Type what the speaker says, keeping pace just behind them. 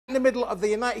in the middle of the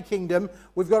United Kingdom.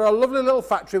 We've got a lovely little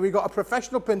factory. We've got a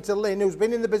professional printer, Lynn, who's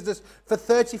been in the business for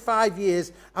 35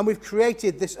 years, and we've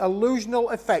created this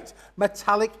illusional effect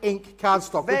metallic ink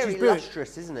cardstock. Very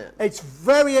lustrous, isn't it? It's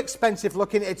very expensive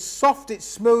looking. It's soft, it's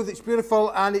smooth, it's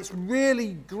beautiful, and it's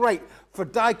really great for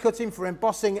die cutting, for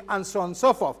embossing, and so on and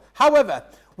so forth. However,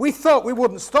 we thought we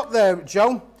wouldn't stop there,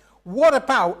 Joe. What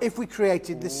about if we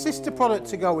created the sister product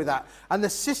to go with that? And the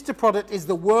sister product is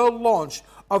the world launch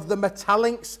of the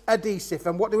Metallinks adhesive.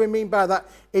 And what do we mean by that?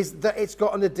 Is that it's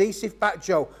got an adhesive back,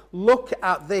 Joe. Look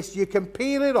at this. You can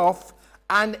peel it off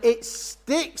and it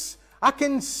sticks. I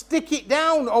can stick it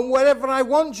down on wherever I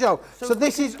want, Joe. So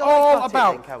this is all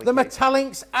about the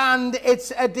Metallinks and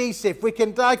its adhesive. We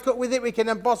can die cut with it, we can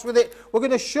emboss with it. We're going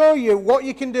to show you what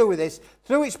you can do with this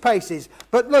through its paces.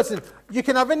 But listen, you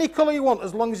can have any colour you want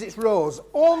as long as it's rose.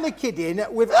 Only kidding,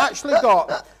 we've actually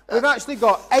got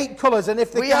 8 colours, and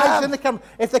if the guys in the camera,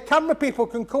 if the camera people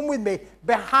can come with me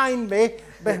behind me,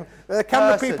 the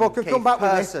camera people can come back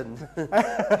with me.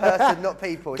 Person, not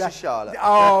people. It's just Charlotte.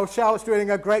 Oh, Charlotte's doing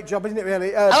a great job, isn't it?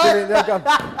 Really.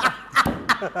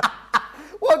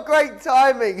 What great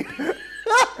timing!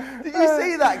 Did you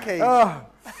see that, Keith? Oh,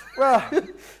 well,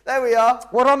 there we are.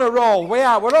 We're on a roll. We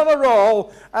are. We're on a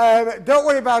roll. Don't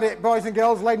worry about it, boys and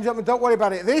girls, ladies and gentlemen. Don't worry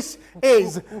about it. This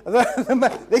is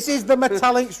the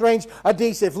Metallinks range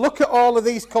adhesive. Look at all of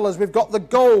these colours. We've got the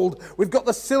gold. We've got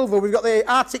the silver. We've got the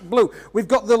Arctic blue. We've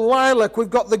got the lilac. We've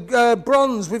got the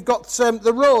bronze. We've got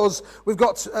the rose. We've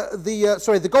got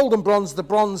the golden bronze, the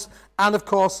bronze, and of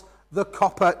course the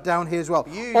copper down here as well.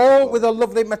 Beautiful. All with a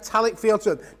lovely metallic feel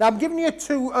to it. Now I'm giving you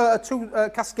two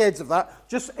cascades of that,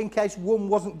 just in case one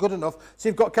wasn't good enough. So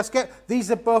you've got cascade.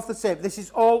 These are both the same. This is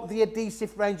all the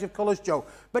adhesive range of colours, Joe.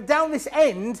 But down this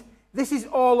end, this is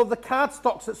all of the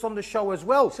cardstocks that's on the show as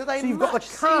well. So you've got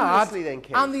the card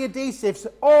and the adhesives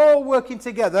all working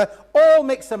together, all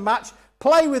mix and match.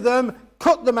 Play with them,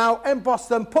 cut them out, emboss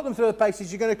them, put them through the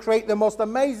paces. You're going to create the most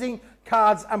amazing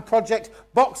cards and project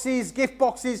boxes, gift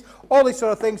boxes, all these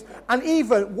sort of things. And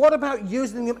even, what about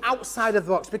using them outside of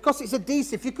the box? Because it's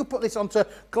adhesive, you could put this onto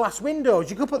glass windows,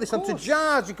 you could put this onto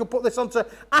jars, you could put this onto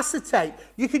acetate.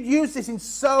 You could use this in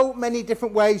so many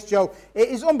different ways, Joe. It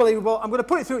is unbelievable. I'm going to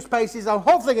put it through its paces. I'm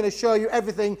hopefully going to show you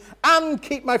everything and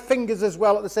keep my fingers as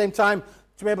well at the same time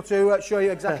to be able to show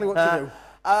you exactly what to do.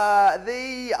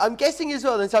 I'm guessing as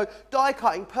well, and so die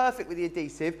cutting, perfect with the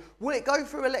adhesive. Will it go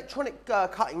through electronic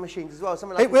cutting machines as well?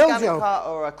 Something like a Scanner Cut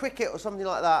or a Cricut or something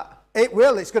like that? It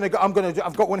will. It's going to go.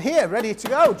 I've got one here ready to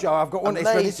go, Joe. I've got one.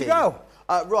 Amazing. It's ready to go.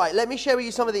 Right, let me show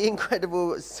you some of the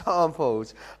incredible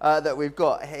samples that we've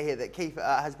got here that Keith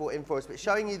has brought in for us. But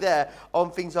showing you there on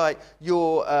things like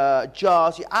your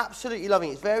jars, you're absolutely loving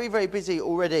it. It's very, very busy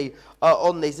already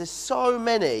on these. There's so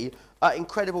many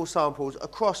incredible samples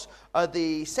across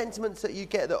the sentiments that you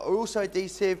get that are also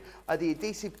adhesive, the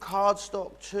adhesive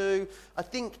cardstock too. I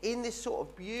think in this sort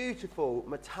of beautiful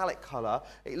metallic colour,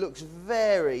 it looks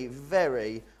very,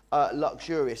 very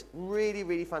luxurious. Really,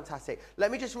 really fantastic. Let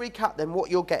me just recap then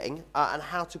what you're getting and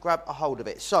how to grab a hold of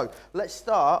it. So let's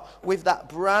start with that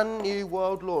brand new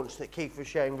world launch that Keith was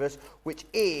sharing with us, which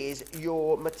is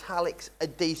your Metallics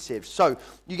adhesive. So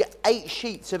you get 8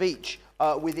 sheets of each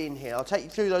within here. I'll take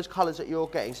you through those colours that you're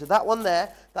getting. So that one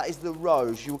there, that is the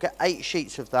rose. You'll get 8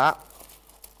 sheets of that.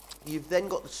 You've then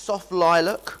got the soft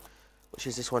lilac, which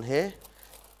is this one here.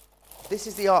 This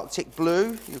is the Arctic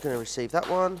blue. You're going to receive that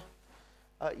one.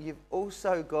 You've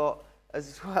also got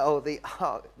as well the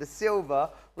silver,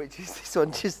 which is this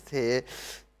one just here.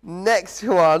 Next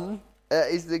one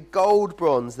is the gold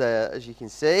bronze there, as you can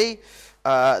see.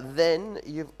 Then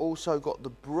you've also got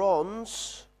the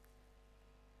bronze.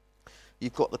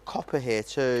 You've got the copper here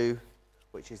too,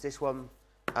 which is this one,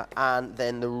 and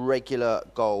then the regular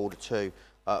gold too,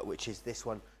 which is this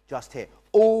one just here.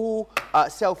 All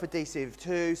self-adhesive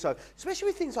too, so especially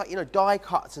with things like, you know, die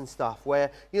cuts and stuff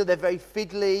where, you know, they're very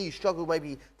fiddly, you struggle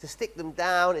maybe to stick them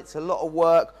down, it's a lot of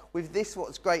work. With this,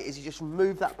 what's great is you just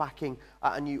remove that backing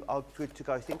and you are good to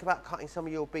go. Think about cutting some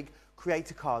of your big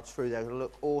creator cards through there, it'll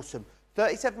look awesome.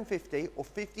 $37.50 or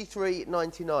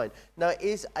 $53.99. Now, it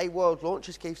is a world launch,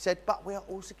 as Keith said, but we are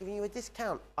also giving you a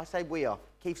discount. I say we are.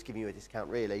 Keith's giving you a discount,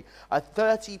 really.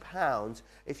 £30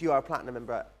 if you are a Platinum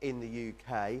member in the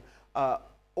UK. I'm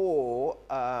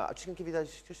just going to give you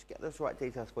those, just to get those right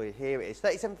details for you. Here it is,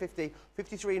 $37.50,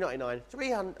 $53.99,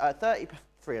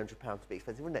 £300 to be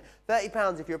expensive, wouldn't it?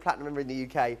 £30 if you're a Platinum member in the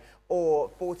UK, or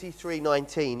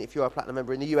 $43.19 if you're a Platinum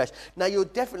member in the US. Now, you're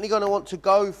definitely going to want to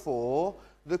go for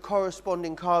the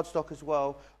corresponding cardstock as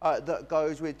well that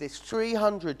goes with this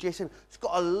 300 GSM. It's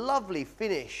got a lovely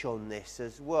finish on this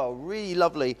as well, really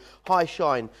lovely high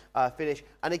shine finish.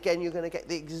 And again, you're going to get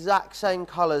the exact same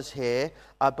colours here,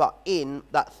 but in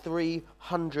that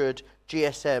 300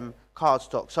 GSM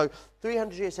cardstock. So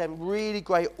 300 GSM, really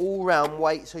great all-round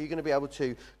weight, so you're going to be able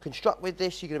to construct with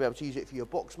this, you're going to be able to use it for your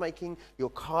box making, your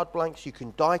card blanks, you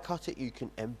can die cut it, you can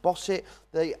emboss it.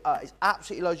 It's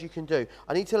absolutely loads you can do.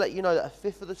 I need to let you know that a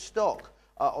fifth of the stock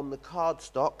on the card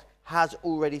stock has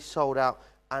already sold out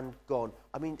and gone.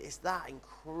 I mean, it's that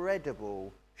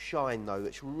incredible shine though,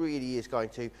 which really is going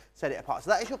to set it apart.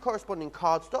 So that is your corresponding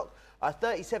card stock.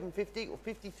 $37.50 or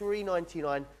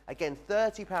 $53.99. Again,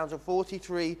 £30 or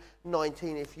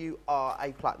 $43.19 if you are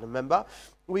a platinum member.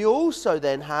 We also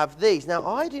then have these. Now,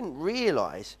 I didn't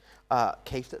realise,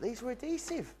 Keith, that these were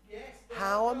adhesive. Yes.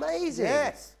 How amazing.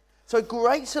 Yes. So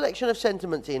great selection of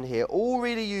sentiments in here, all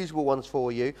really usable ones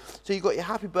for you. So you've got your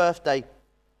happy birthday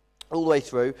all the way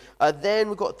through. Then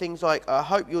we've got things like, I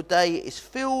hope your day is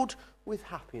filled with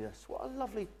happiness. What a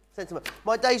lovely sentiment.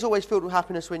 My day's always filled with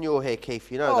happiness when you're here, Keith,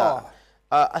 you know that.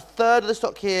 A third of the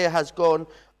stock here has gone,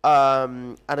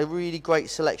 and a really great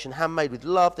selection, handmade with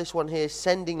love. This one here,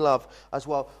 sending love as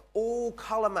well. All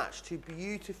colour matched to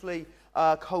beautifully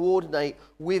coordinate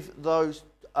with those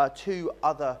two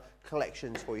other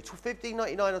collections for you.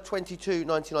 $15.99 or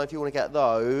 $22.99 if you want to get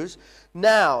those.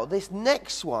 Now, this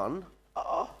next one,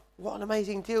 what an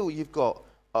amazing deal you've got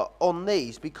on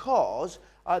these, because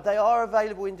they are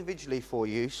available individually for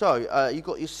you. So you've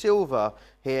got your silver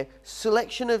here,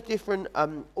 selection of different,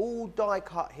 all die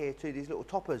cut here to these little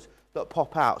toppers that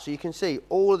pop out. So you can see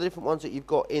all of the different ones that you've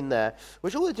got in there,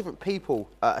 which are all the different people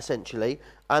essentially.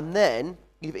 And then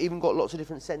you've even got lots of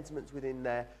different sentiments within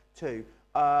there too.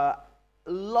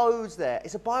 Loads there.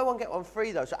 It's a buy one get one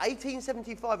free though, so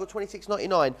 $18.75 or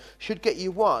 $26.99 should get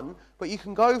you one, but you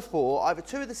can go for either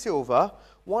two of the silver,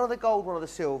 one of the gold, one of the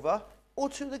silver, or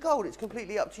two of the gold. It's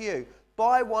completely up to you.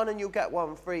 Buy one and you'll get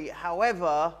one free.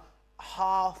 However,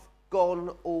 half gone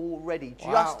already.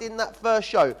 Wow. Just in that first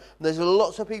show. And there's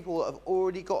lots of people that have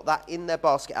already got that in their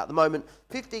basket at the moment.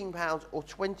 £15 or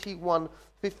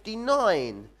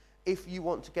 $21.59 if you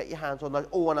want to get your hands on those.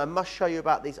 Oh, and I must show you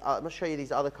about these. I must show you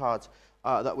these other cards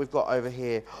that we've got over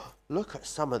here. Look at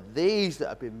some of these that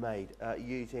have been made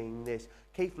using this.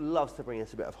 Keith loves to bring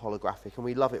us a bit of holographic, and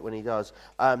we love it when he does.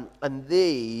 And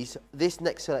this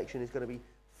next selection is going to be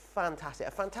fantastic.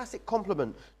 A fantastic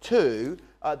complement to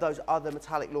those other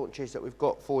metallic launches that we've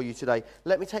got for you today.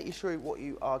 Let me take you through what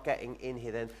you are getting in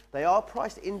here then. They are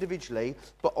priced individually,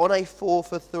 but on a 4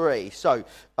 for 3. So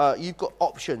you've got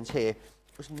options here.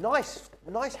 It's nice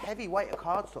heavy weight of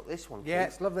cardstock, this one. Yeah,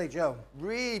 Keith. It's lovely, Joe.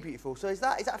 Really beautiful. So is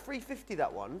that a 350,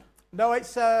 that one? No,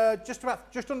 it's just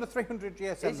under 300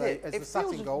 GSM. Is it? As the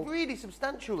satin gold. It feels really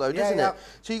substantial though, doesn't it?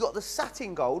 So you've got the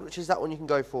satin gold, which is that one you can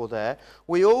go for there.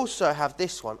 We also have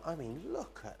this one. I mean,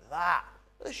 look at that.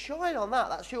 The shine on that.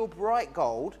 That's your bright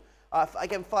gold.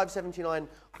 Again, $5.79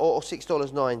 or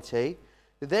 $6.90.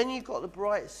 Then you've got the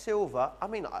bright silver. I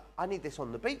mean, I need this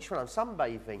on the beach when I'm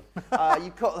sunbathing.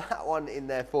 You've got that one in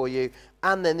there for you.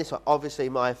 And then this one, obviously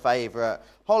my favourite,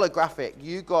 holographic.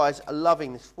 You guys are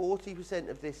loving this. 40%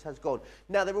 of this has gone.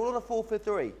 Now, they're all on a 4 for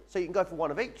 3. So you can go for one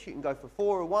of each. You can go for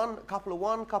 4 of one, a couple of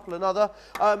another.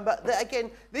 But again,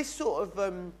 this sort of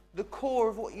the core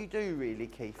of what you do really,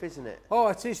 Keith, isn't it? Oh,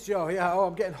 it is, Joe. Yeah,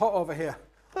 I'm getting hot over here.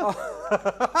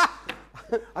 Oh.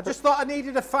 I just thought I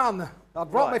needed a fan. I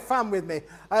brought my fan with me.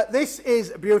 This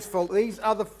is beautiful. These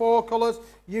are the 4 colours.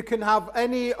 You can have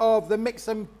any of the mix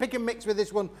and pick and mix with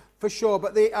this one for sure,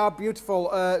 but they are beautiful,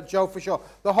 Joe, for sure.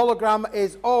 The hologram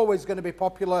is always going to be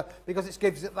popular because it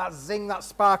gives it that zing, that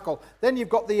sparkle. Then you've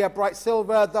got the bright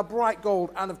silver, the bright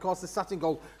gold, and of course the satin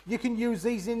gold. You can use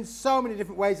these in so many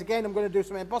different ways. Again, I'm going to do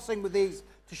some embossing with these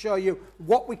to show you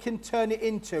what we can turn it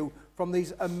into from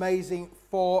these amazing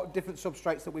 4 different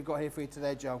substrates that we've got here for you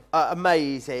today, Joe.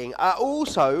 Amazing.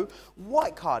 Also,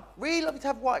 white card. Really lovely to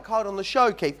have white card on the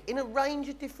show, Keith, in a range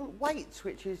of different weights,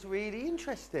 which is really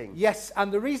interesting. Yes,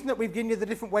 and the reason that we've given you the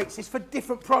different weights is for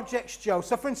different projects, Joe.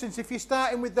 So, for instance, if you're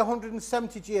starting with the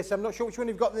 170 GSM, I'm not sure which one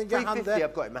you've got in your hand there. 350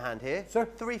 I've got in my hand here. So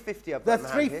 350 I've got in my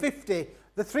hand here. The 350.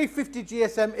 The 350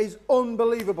 GSM is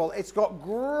unbelievable. It's got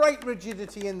great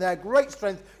rigidity in there, great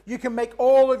strength. You can make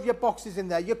all of your boxes in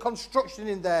there, your construction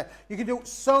in there. You can do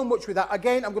so much with that.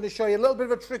 Again, I'm going to show you a little bit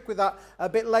of a trick with that a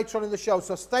bit later on in the show.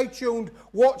 So stay tuned,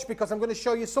 watch, because I'm going to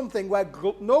show you something where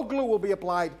no glue will be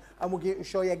applied, and we'll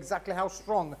show you exactly how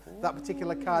strong that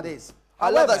particular card is. I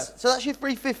love that. So that's your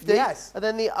 350. Yes. And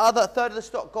then the other third of the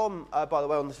stock gone, by the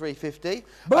way, on the 350.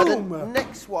 Boom. And the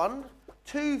next one,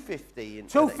 250.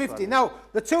 250. Now,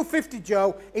 the 250,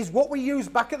 Joe, is what we use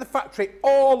back at the factory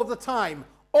all of the time.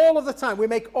 All of the time. We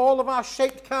make all of our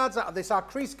shaped cards out of this, our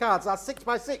crease cards, our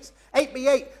 6x6,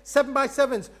 8x8,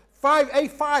 7x7s,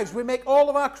 5A5s. We make all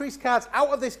of our crease cards out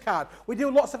of this card. We do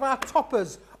lots of our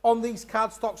toppers on these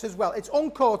card stocks as well. It's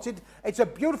uncoated. It's a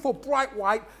beautiful bright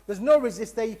white. There's no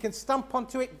resist there. You can stamp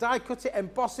onto it, die cut it,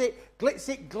 emboss it, glitz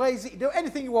it, glaze it. You do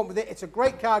anything you want with it. It's a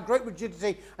great card, great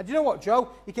rigidity. And you know what, Joe?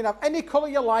 You can have any colour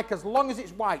you like as long as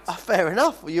it's white. Fair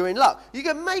enough. You're in luck. You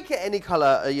can make it any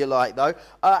colour you like, though.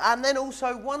 And then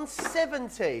also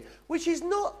 170, which is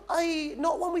not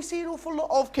one we see an awful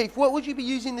lot of, Keith. What would you be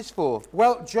using this for?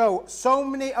 Well, Joe, so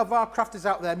many of our crafters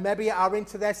out there maybe are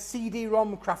into their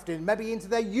CD-ROM crafting, maybe into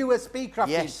their USB crafting.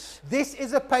 Yes. This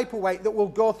is a paperweight that will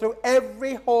go through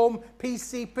every home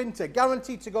PC printer,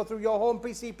 guaranteed to go through your home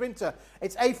PC printer.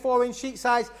 It's A4 sheet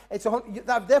size.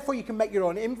 Therefore, you can make your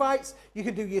own invites. You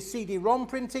can do your CD-ROM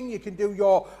printing. You can do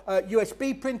your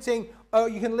USB printing.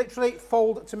 You can literally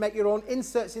fold to make your own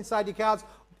inserts inside your cards.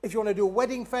 If you want to do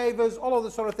wedding favours, all of the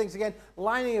sort of things again,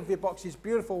 lining of your boxes,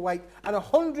 beautiful weight, and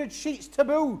 100 sheets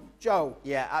taboo, Joe.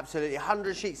 Yeah, absolutely.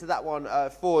 100 sheets of that one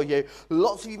for you.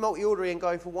 Lots of you multi-ordering and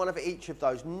going for one of each of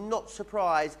those. Not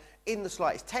surprised in the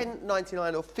slightest.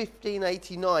 $10.99 or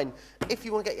 $15.89 if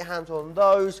you want to get your hands on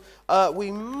those.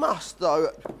 We must, though,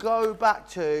 go back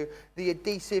to the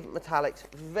adhesive metallics.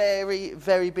 Very,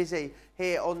 very busy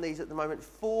here on these at the moment.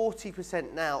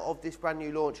 40% now of this brand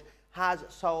new launch has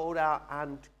sold out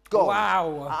and gone.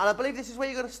 Wow. And I believe this is where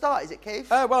you're going to start, is it, Keith?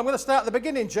 Well, I'm going to start at the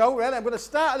beginning, Joe, really. I'm going to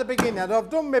start at the beginning. Now, I've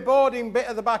done my boarding bit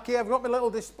at the back here. I've got my little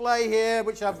display here,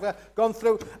 which I've gone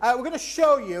through. We're going to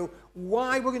show you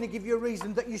why we're going to give you a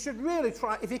reason that you should really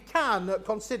try, if you can,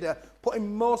 consider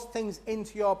putting most things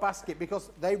into your basket,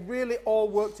 because they really all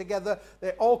work together,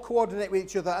 they all coordinate with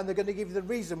each other, and they're going to give you the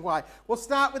reason why. We'll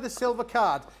start with the silver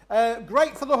card.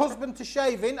 Great for the husband to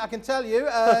shave in, I can tell you.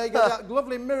 You got that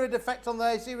lovely mirrored effect on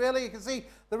there. You see, really, you can see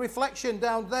the reflection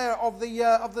down there of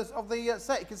the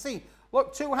set. You can see,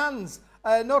 look, two hands.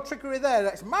 No trickery there.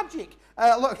 That's magic.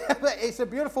 Look, it's a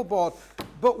beautiful board.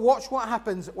 But watch what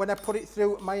happens when I put it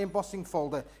through my embossing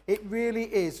folder. It really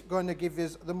is going to give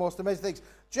us the most amazing things.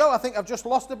 Joe, I think I've just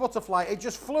lost a butterfly. It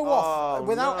just flew off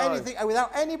without anything,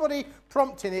 without anybody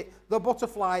prompting it. The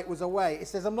butterfly was away. It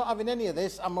says, I'm not having any of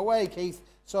this. I'm away, Keith.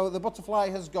 So the butterfly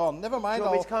has gone. Never mind. Do you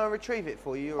want me to kind of retrieve it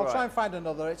for you? I'll try and find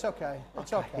another. It's okay.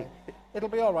 It's okay. It'll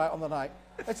be all right on the night.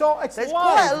 It's live.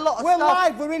 Quite a lot of We're stuff.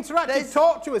 live. We're interactive.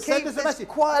 Talk to us. Send us a message.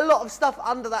 Quite a lot of stuff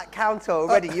under that counter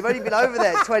already. You've only been over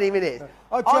there 20 minutes.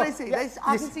 Honestly,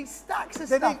 I can see stacks of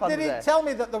stuff under there. They didn't tell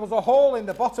me that there was a hole in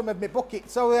the bottom of my bucket,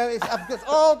 so it's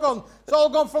all gone. It's all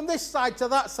gone from this side to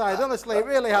that side. Honestly, it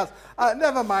really has.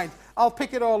 Never mind. I'll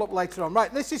pick it all up later on.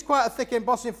 Right, this is quite a thick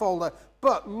embossing folder,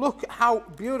 but look how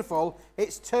beautiful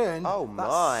it's turned. Oh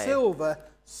my!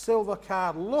 That silver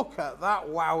card. Look at that,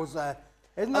 wowzer.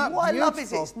 Isn't that what beautiful? I love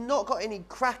is it's not got any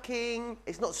cracking,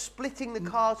 it's not splitting the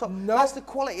card top. No. That's the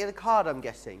quality of the card, I'm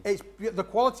guessing. The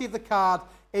quality of the card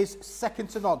is second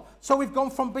to none. So we've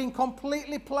gone from being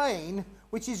completely plain,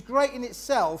 which is great in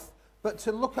itself, but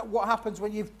to look at what happens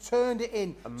when you've turned it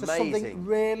in to something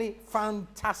really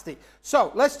fantastic.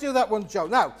 So let's do that one, Joe.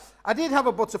 Now, I did have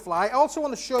a butterfly. I also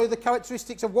want to show you the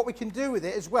characteristics of what we can do with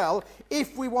it as well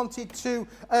if we wanted to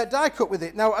die cut with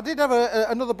it. Now, I did have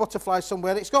another butterfly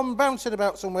somewhere. It's gone bouncing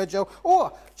about somewhere, Joe.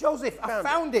 Oh, Joseph, I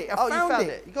found it. I found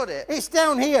it. You got it? It's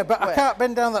down here, but I can't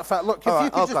bend down that far. Look, if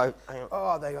you could just... Go. Hang on.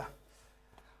 Oh, there you are.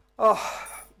 Oh,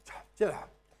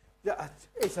 yeah,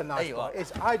 it's a nice boy.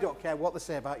 I don't care what they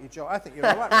say about you, Joe. I think you're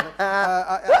all right.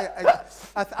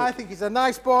 I think he's a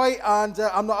nice boy, and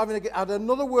I'm not having had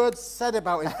another word said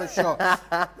about him for sure.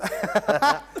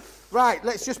 Right,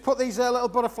 let's just put these little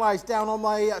butterflies down on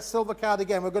my silver card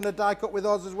again. We're going to die cut with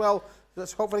those as well.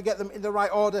 Let's hopefully get them in the right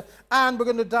order. And we're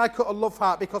going to die cut a love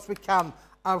heart because we can.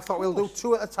 I thought we'll do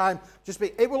two at a time.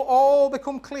 It will all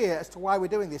become clear as to why we're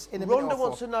doing this in a minute or Rhonda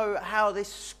wants to know how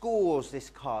this scores this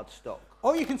card stock.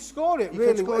 Oh, you can score it, really.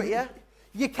 You can score it, yeah?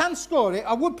 You can score it.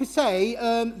 I would say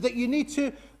that you need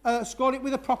to score it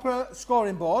with a proper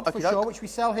scoring board, for sure, which we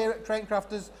sell here at Crate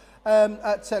Crafters.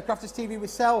 At Crafters TV, we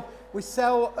sell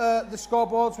the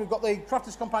scoreboards. We've got the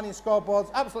Crafters Companion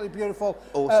scoreboards, absolutely beautiful.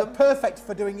 Awesome. Perfect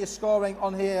for doing your scoring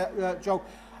on here, Joe.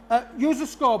 Use a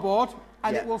scoreboard.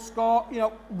 And it will score,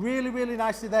 really, really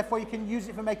nicely. Therefore, you can use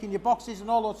it for making your boxes and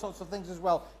all those sorts of things as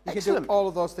well. You can do all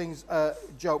of those things,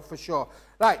 Joe, for sure.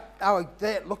 Right, now,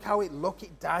 look how it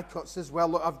die cuts as well.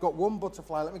 Look, I've got one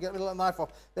butterfly. Let me get my little knife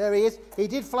off. There he is. He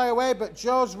did fly away, but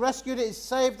Joe's rescued it. He's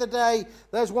saved the day.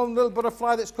 There's one little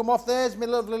butterfly that's come off. There's my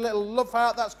lovely little love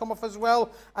heart that's come off as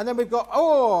well. And then we've got,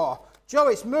 Joe,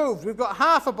 it's moved. We've got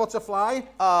half a butterfly.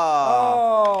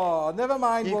 Oh, never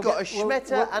mind. You've got a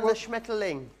Schmetter and a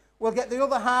Schmetterling. We'll get the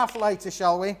other half later,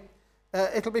 shall we?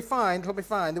 It'll be fine, it'll be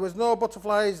fine. There was no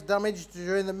butterflies damaged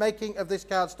during the making of this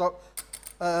cardstock.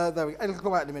 There we go. It'll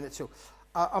come out in a minute too.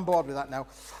 I'm bored with that now.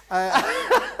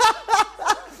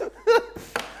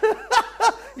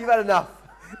 You've had enough.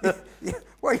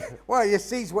 Well, you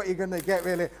see what you're going to get,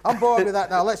 really. I'm bored with that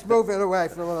now. Let's move it away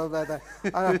from all of that.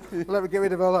 Let me get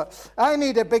rid of all that. I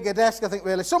need a bigger desk, I think,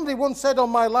 really. Somebody once said on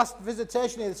my last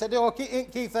visitation here, they said, oh,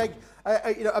 Keith,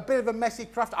 you know, a bit of a messy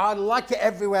craft. I like it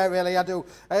everywhere, really, I do.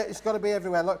 It's got to be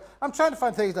everywhere. Look, I'm trying to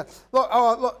find things that...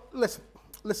 Look,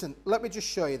 listen, let me just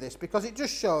show you this, because it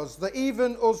just shows that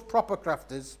even us proper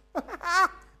crafters,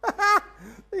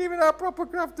 even our proper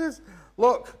crafters,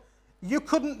 look, you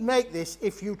couldn't make this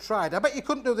if you tried. I bet you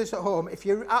couldn't do this at home if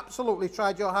you absolutely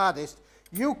tried your hardest.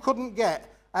 You couldn't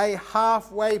get a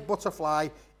halfway butterfly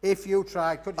if you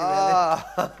tried, could you really?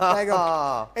 There you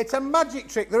go. It's a magic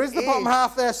trick. There is the bottom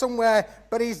half there somewhere,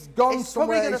 but he's gone somewhere. It's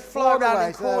probably going to fly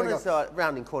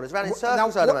round in corners, round in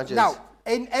circles, I'd imagine. Now,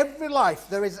 in every life,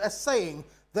 there is a saying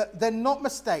that they're not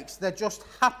mistakes, they're just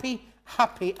happy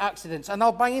accidents. And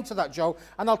I'll buy into that, Joe,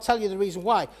 and I'll tell you the reason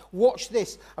why. Watch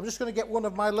this. I'm just going to get one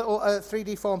of my little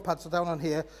 3D foam pads down on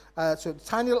here. So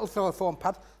tiny little foam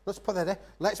pad. Let's put that there.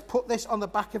 Let's put this on the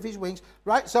back of his wings.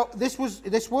 Right, so this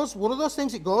was one of those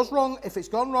things. It goes wrong. If it's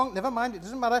gone wrong, never mind. It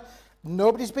doesn't matter.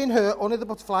 Nobody's been hurt, only the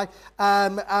butterfly.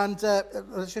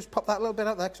 Let's just pop that little bit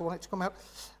out there because I want it to come out.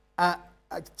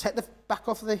 Take the back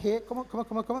off of the here. Come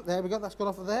on. There we go. That's gone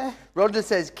off of there. Rhonda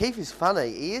says, Keith is funny.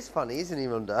 He is funny, isn't he,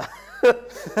 Rhonda?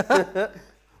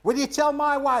 Will you tell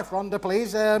my wife, Rhonda,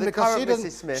 please? Because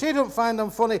she doesn't find them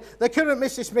funny. The current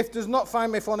Mrs. Smith does not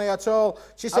find me funny at all.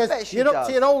 She says, you're up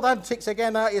to your old antics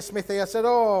again, aren't you, Smithy? I said,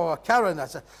 oh, Karen. I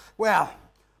said, well,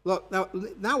 look,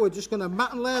 now we're just going to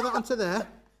mat and layer that onto there.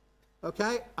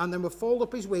 Okay? And then we'll fold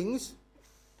up his wings.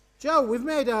 Joe, we've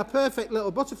made our perfect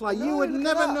little butterfly. You would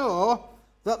never know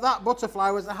that butterfly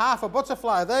was a half a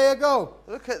butterfly. There you go.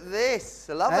 Look at this.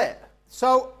 I love it.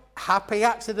 So, happy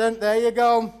accident. There you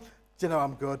go. Do you know,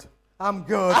 I'm good. I'm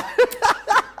good.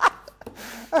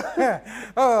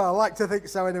 Oh, I like to think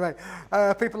so anyway.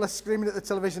 People are screaming at the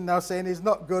television now saying he's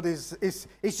not good. He's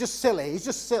just silly. He's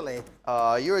just silly.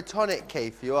 Oh, you're a tonic,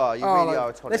 Keith. You are. You really are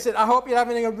a tonic. Listen, I hope you're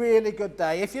having a really good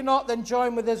day. If you're not, then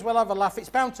join with us. We'll have a laugh. It's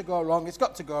bound to go wrong. It's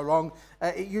got to go wrong.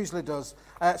 It usually does.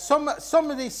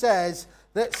 Somebody says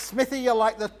that, Smithy, you're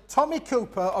like the Tommy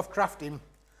Cooper of crafting.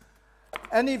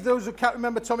 Any of those who can't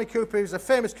remember Tommy Cooper, he was a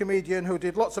famous comedian who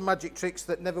did lots of magic tricks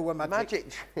that never were magic.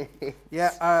 Magic tricks?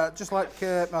 Yeah, just like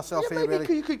myself here, really.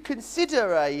 Maybe you could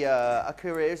consider a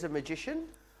career as a magician.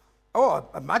 Oh,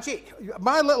 a magic.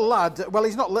 My little lad, well,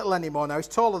 he's not little anymore now. He's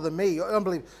taller than me.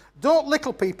 Unbelievable. Don't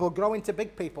little people grow into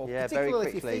big people, yeah, particularly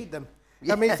if you feed them.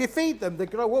 Yeah. I mean, if you feed them, they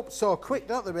grow up so quick,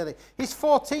 don't they, really? He's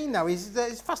 14 now. He's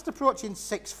fast approaching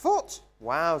 6 foot.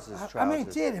 Wowzers, trousers. I mean,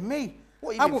 dear me.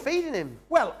 What have you been feeding him?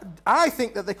 Well, I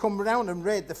think that they come round and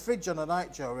raid the fridge on a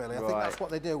night, Joe, really. I think that's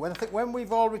what they do. When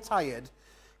we've all retired,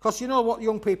 because you know what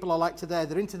young people are like today,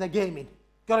 they're into their gaming.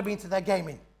 Got to be into their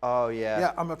gaming. Oh, yeah.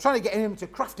 Yeah, I'm trying to get him into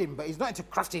crafting, but he's not into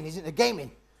crafting, he's into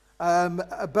gaming.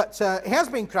 But he has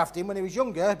been crafting when he was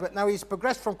younger, but now he's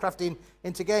progressed from crafting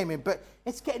into gaming. But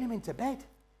it's getting him into bed.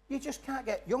 You just can't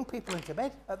get young people into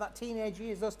bed at that teenage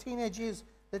years. Those teenage years,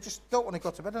 they just don't want to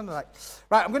go to bed, don't they?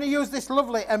 Right, I'm going to use this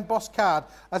lovely embossed card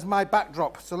as my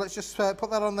backdrop. So let's just put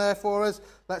that on there for us.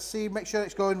 Let's see, make sure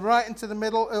it's going right into the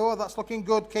middle. Oh, that's looking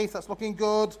good, Keith. That's looking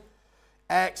good.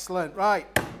 Excellent. Right.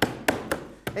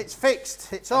 It's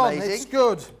fixed. It's on. Amazing. It's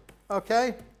good.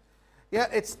 Okay. Yeah,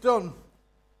 it's done.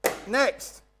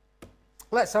 Next.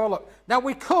 Let's have a look. Now,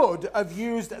 we could have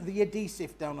used the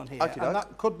adhesive down on here. And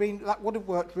that would have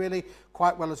worked really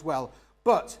quite well as well.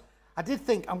 But I did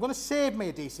think I'm going to save my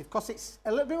adhesive because it's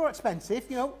a little bit more expensive,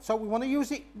 you know, so we want to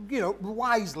use it, you know,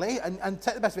 wisely and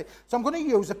take the best of it. So I'm going to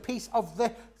use a piece of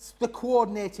the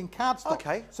coordinating cardstock.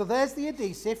 Okay. So there's the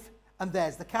adhesive and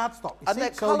there's the cardstock. And they're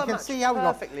colour matched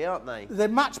perfectly, aren't they? They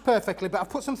match perfectly, but I've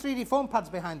put some 3D foam pads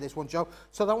behind this one, Joe,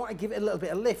 so I want to give it a little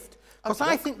bit of lift. Because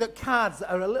I think that cards that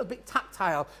are a little bit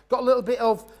tactile, got a little bit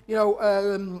of, you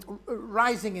know,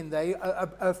 rising in there,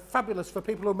 are fabulous for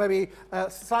people who may be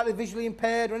slightly visually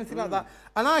impaired or anything like that.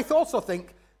 And I also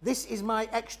think this is my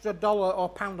extra $1 or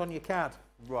pound on your card.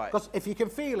 Right. Because if you can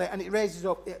feel it and it raises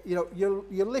up, you know,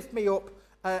 you lift me up,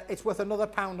 it's worth another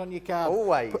 £1 on your card.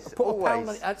 Always, put a pound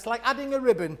on it. It's like adding a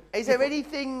ribbon. Is there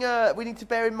anything we need to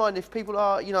bear in mind if people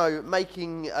are, you know,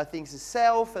 making things to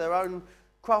sell for their own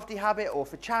crafty habit or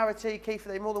for charity, Keith, are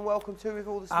they more than welcome to with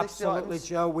all the Absolutely,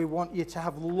 Joe. We want you to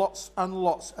have lots and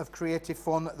lots of creative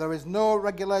fun. There is no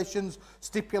regulations,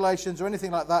 stipulations or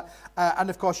anything like that. And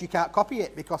of course you can't copy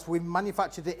it because we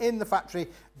manufactured it in the factory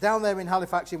down there in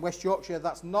Halifax in West Yorkshire.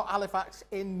 That's not Halifax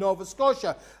in Nova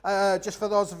Scotia, just for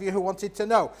those of you who wanted to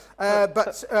know.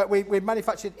 But we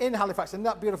manufactured in Halifax, and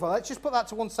that's beautiful. Let's just put that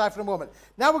to one side for a moment.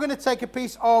 Now we're going to take a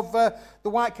piece of the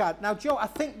white card. Now, Joe, I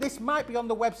think this might be on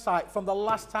the website from the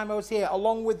last time I was here,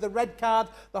 along with the red card,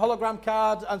 the hologram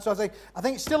card, and so I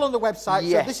think it's still on the website.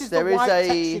 Yes, so this is the white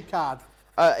textured card.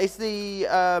 It's the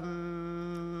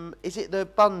is it the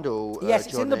bundle? Yes,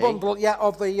 it's Johnny? in the bundle, yeah,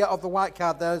 of the white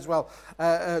card there as well,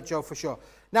 Joe, for sure.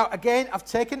 Now, again, I've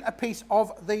taken a piece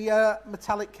of the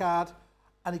metallic card,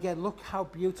 and again, look how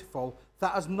beautiful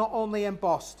that has not only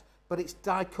embossed, but it's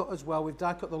die cut as well. We've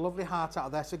die cut the lovely heart out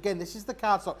of there. So again, this is the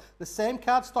cardstock, the same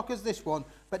cardstock as this one,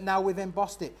 but now we've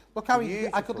embossed it. Look how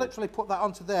I could literally put that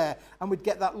onto there and we'd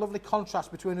get that lovely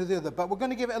contrast between the other. But we're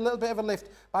going to give it a little bit of a lift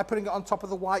by putting it on top of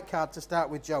the white card to start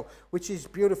with, Joe, which is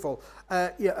beautiful.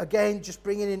 Yeah, again, just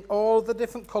bringing in all the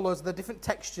different colours, the different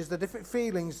textures, the different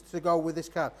feelings to go with this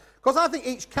card. Because I think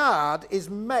each card is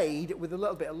made with a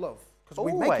little bit of love. Because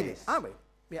we're making it, aren't we?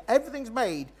 Yeah, everything's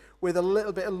made with a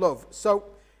little bit of love. So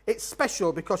it's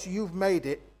special because you've made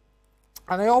it.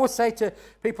 And I always say to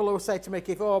people who say to me,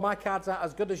 Keith, oh, my cards aren't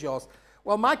as good as yours.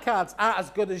 Well, my cards aren't as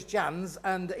good as Jan's,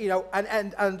 and you know,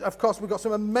 and of course we've got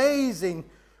some amazing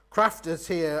crafters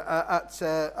here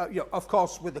you know, of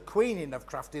course, with the queen of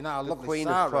crafting, our lovely Queen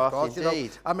Sarah, of craft, course,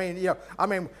 indeed. You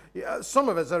know, some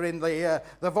of us are in the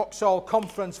Vauxhall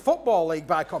Conference Football League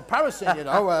by comparison, you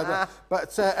know.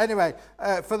 But anyway,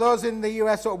 for those in the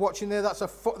US who are watching there, that's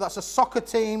a soccer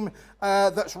team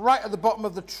that's right at the bottom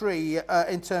of the tree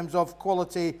in terms of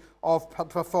quality of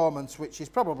performance, which is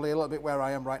probably a little bit where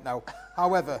I am right now.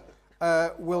 However,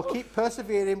 we'll keep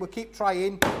persevering, we'll keep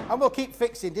trying, and we'll keep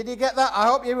fixing. Did you get that? I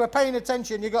hope you were paying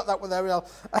attention. You got that one there, Real.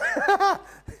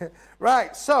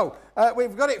 Right, so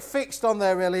we've got it fixed on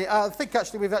there, really. I think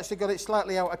actually we've actually got it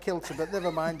slightly out of kilter, but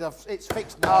never mind. It's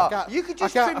fixed now. You could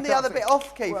just trim the other bit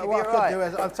off, Keith. What I could do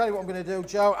is, I'll tell you what I'm going to do,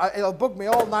 Joe. It'll bug me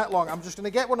all night long. I'm just going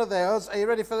to get one of those. Are you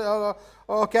ready for the?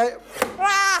 Okay.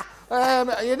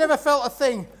 You never felt a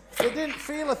thing. You didn't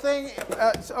feel a thing.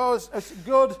 It's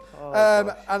good.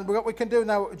 And what we can do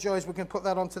now, Joe, is we can put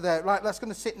that onto there. Right, that's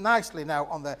going to sit nicely now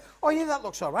on there. Oh, yeah, that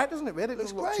looks all right, doesn't it, really? It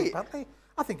looks great.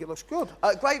 I think it looks good.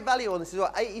 Great value on this as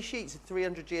well. 80 sheets of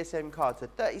 300 GSM cards, so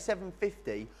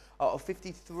 37.50 or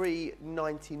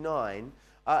 53.99.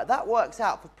 That works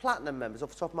out for platinum members,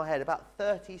 off the top of my head, about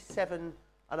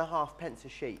 37.5 pence a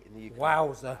sheet in the UK.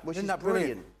 Wowza. Which Isn't is that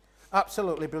brilliant.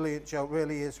 Absolutely brilliant, Joe.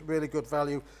 Really is. Really good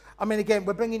value. I mean, again,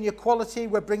 we're bringing you quality,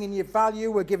 we're bringing you value,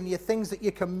 we're giving you things that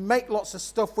you can make lots of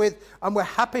stuff with, and we're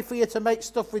happy for you to make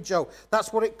stuff with, Joe.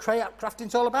 That's what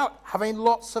crafting's all about, having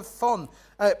lots of fun.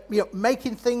 You know,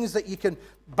 making things that you can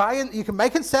buy and you can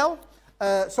make and sell.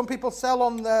 Some people sell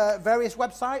on various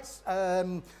websites,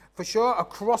 for sure,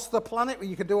 across the planet, where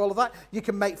you can do all of that. You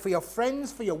can make for your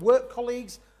friends, for your work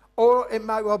colleagues, or it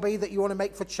might well be that you want to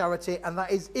make for charity, and that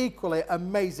is equally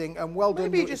amazing and well done.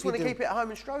 Maybe you just want to keep it at home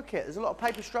and stroke it. There's a lot of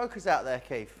paper strokers out there,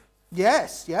 Keith.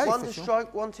 Yes, yeah. One to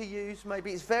stroke, one to use,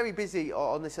 maybe. It's very busy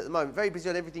on this at the moment. Very busy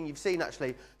on everything you've seen,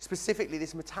 actually. Specifically,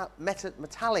 this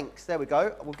Metalinks, there we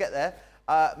go, we'll get there.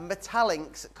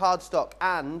 Metalinks cardstock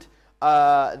and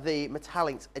the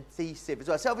Metalinks adhesive as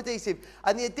well, self-adhesive.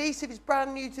 And the adhesive is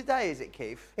brand new today, is it,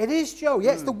 Keith? It is, Joe.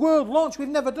 Yeah, it's the world launch. We've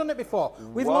never done it before.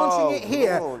 We're launching it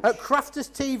here at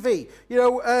Crafters TV. You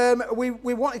know,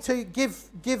 we wanted to give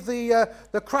the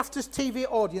Crafters TV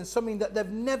audience something that they've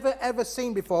never, ever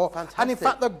seen before. Fantastic. And in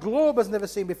fact, the globe has never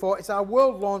seen before. It's our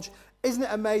world launch. Isn't it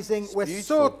amazing? We're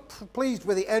so pleased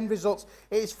with the end results.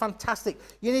 It is fantastic.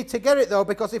 You need to get it, though,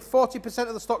 because if 40%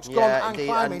 of the stock's gone and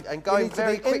climbing, and going you need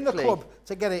very to be in the club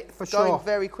to get it, for sure. Going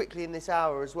very quickly in this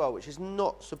hour as well, which is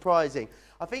not surprising.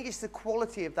 I think it's the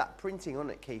quality of that printing on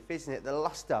it, Keith, isn't it? The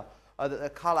lustre that the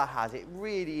colour has. It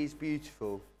really is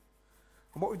beautiful.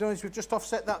 And what we've done is we've just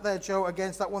offset that there, Joe,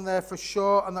 against that one there for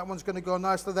sure, and that one's going to go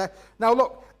nicely there. Now,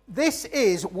 look. This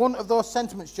is one of those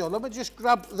sentiments, Joe. Let me just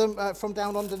grab them from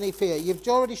down underneath here. You've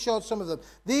already showed some of them.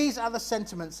 These are the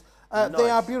sentiments. Nice. They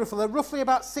are beautiful. They're roughly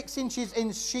about 6 inches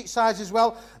in sheet size as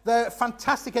well. They're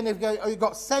fantastic. And you've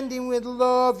got sending with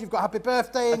love. You've got happy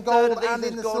birthday in gold and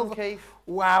in the silver. Keith.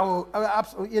 Wow.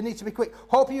 Absolutely. You need to be quick.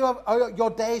 Hope you have your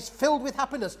days filled with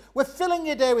happiness. We're filling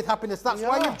your day with happiness. That's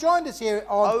why you've joined us here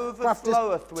on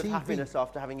Overfloweth with TV. happiness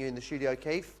after having you in the studio,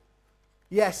 Keith.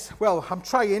 Yes. Well, I'm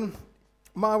trying.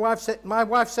 My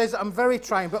wife says I'm very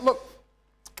trying, but look,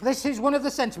 This is one of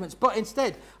the sentiments, but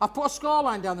instead I've put a score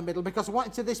line down the middle because I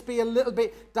wanted this to be a little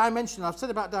bit dimensional. I've said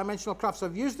about dimensional craft, so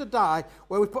I've used a die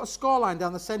where we put a score line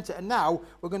down the centre, and now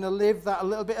we're going to leave that a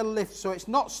little bit of lift, so it's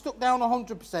not stuck down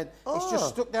 100%, it's just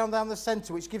stuck down the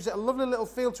centre, which gives it a lovely little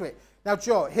feel to it. Now,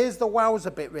 Joe, here's the wowzer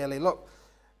bit, really. Look,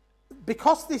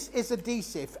 because this is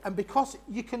adhesive and because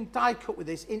you can die cut with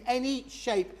this in any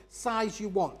shape, size you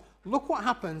want, look what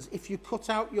happens if you cut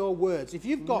out your words. If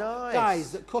you've got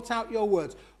dies that cut out your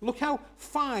words, look how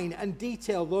fine and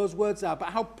detailed those words are, but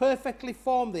how perfectly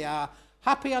formed they are.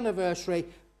 Happy anniversary,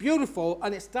 beautiful,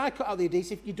 and it's die cut out the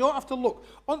adhesive. You don't have to look.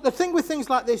 The thing with things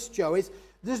like this, Joe, is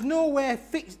there's nowhere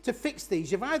to fix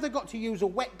these. You've either got to use a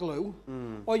wet glue,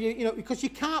 or you know, because you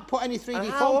can't put any 3D foam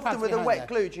pads. How often with a wet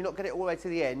glue do you not get it all the way to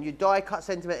the end? Your die cut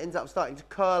sentiment ends up starting to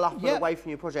curl up and away from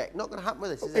your project. Not going to happen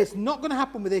with this, is it? It's not going to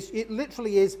happen with this. It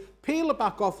literally is peel the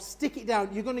back off, stick it down.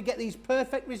 You're going to get these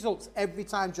perfect results every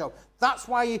time, Joe. That's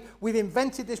why we've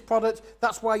invented this product.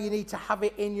 That's why you need to have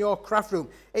it in your craft room.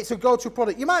 It's a go-to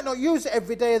product. You might not use it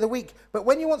every day of the week, but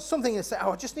when you want something and say,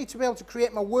 oh, I just need to be able to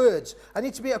create my words, I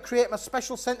need to be able to create my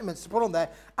special sentiments to put on there,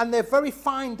 and they're very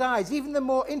fine dies, even the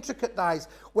more intricate dies,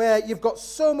 where you've got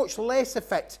so much lace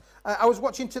effect. I was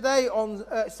watching today on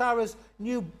Sarah's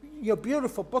new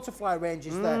beautiful butterfly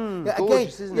ranges there.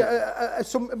 Gorgeous, isn't it?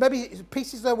 Some maybe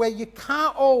pieces there where you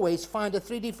can't always find a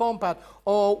 3D foam pad,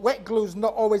 or wet glue's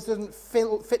not always doesn't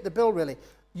fit the bill really.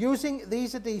 Using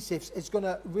these adhesives is going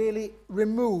to really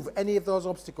remove any of those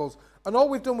obstacles. And all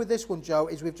we've done with this one, Joe,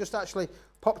 is we've just actually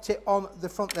popped it on the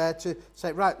front there to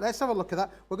say, right, let's have a look at that.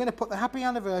 We're going to put the happy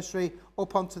anniversary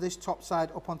up onto this top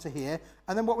side, up onto here.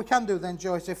 And then what we can do then,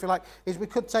 Joe, is if you like, is we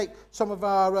could take some of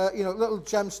our, you know, little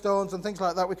gemstones and things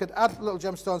like that. We could add little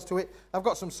gemstones to it. I've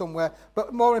got some somewhere.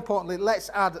 But more importantly, let's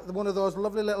add one of those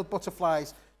lovely little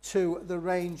butterflies to the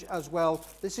range as well.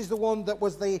 This is the one that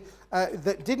was the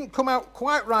that didn't come out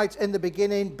quite right in the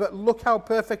beginning, but look how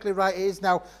perfectly right it is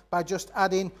now by just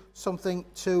adding something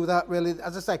to that. Really,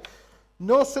 as I say,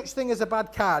 no such thing as a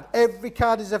bad card. Every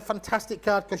card is a fantastic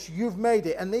card because you've made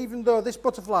it. And even though this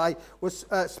butterfly was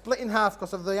split in half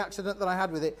because of the accident that I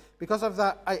had with it, because of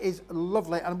that, it is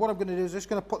lovely. And what I'm going to do is just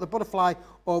going to put the butterfly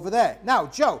over there. Now,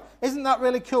 Joe, isn't that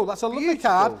really cool? That's a lovely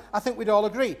card. I think we'd all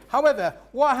agree. However,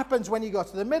 what happens when you go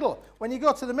to the middle? When you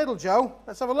go to the middle, Joe,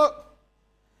 let's have a look.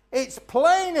 It's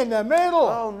plain in the middle.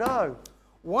 Oh, no.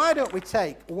 Why don't we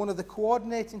take one of the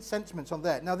coordinating sentiments on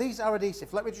there? Now, these are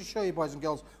adhesive. Let me just show you, boys and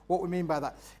girls, what we mean by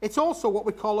that. It's also what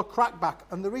we call a crackback.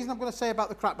 And the reason I'm going to say about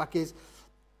the crackback is,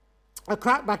 a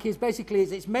crackback is basically,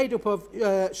 it's made up of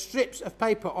strips of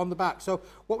paper on the back. So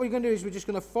what we're going to do is we're just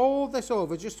going to fold this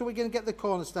over just so we're going to get the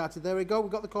corner started. There we go,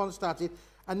 we've got the corner started.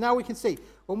 And now we can see.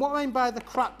 Well, what I mean by the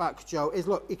crackback, Joe, is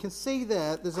look, you can see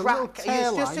there's a little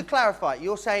tail line. Just to clarify,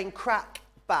 you're saying crack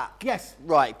back. Yes.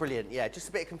 Right, brilliant. Yeah, just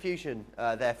a bit of confusion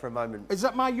there for a moment. Is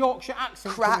that my Yorkshire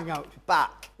accent coming out?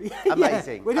 Back.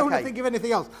 Amazing. Yeah, we don't want to think of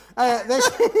anything else.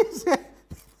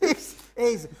 This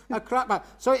is a crackback.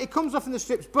 So it comes off in the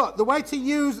strips, but the way to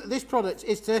use this product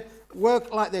is to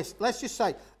work like this. Let's just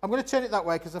say, I'm going to turn it that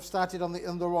way because I've started on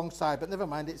the wrong side, but never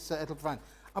mind, it'll be fine.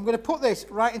 I'm going to put this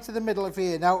right into the middle of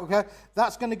here now, okay?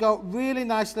 That's going to go really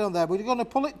nicely on there. We're going to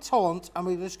pull it taut, and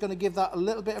we're just going to give that a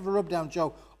little bit of a rub down,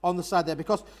 Joe, on the side there,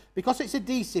 because it's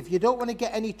adhesive, you don't want to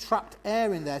get any trapped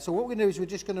air in there. So what we're going to do is we're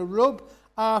just going to rub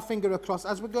our finger across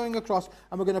as we're going across,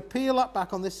 and we're going to peel that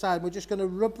back on this side. We're just going to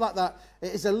rub like that.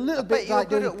 It is a little bit like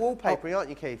you're good at wallpapering, aren't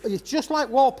you, Keith? It's just like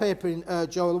wallpapering,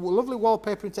 Joe, a lovely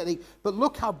wallpapering technique. But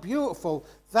look how beautiful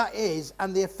that is,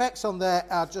 and the effects on there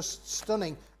are just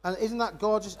stunning. And isn't that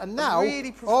gorgeous? And now,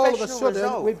 really all of a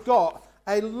sudden, we've got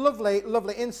a lovely,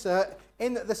 lovely insert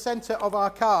in the centre of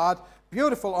our card.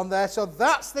 Beautiful on there. So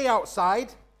that's the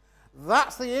outside.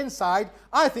 That's the inside.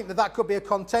 I think that could be a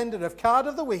contender of Card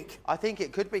of the Week. I think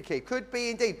it could be, Keith. Could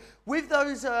be indeed. With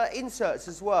those inserts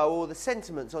as well, or the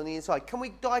sentiments on the inside, can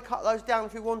we die cut those down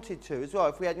if we wanted to as well?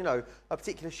 If we had, you know, a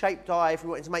particular shape die, if we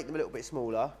wanted to make them a little bit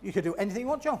smaller. You could do anything you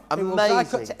want, John. Amazing. It will die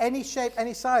cut to any shape,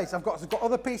 any size. I've got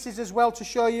other pieces as well to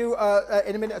show you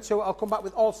in a minute or two. I'll come back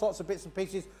with all sorts of bits and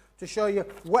pieces to show you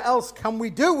what else can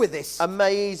we do with this.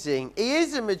 Amazing. He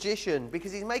is a magician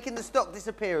because he's making the stock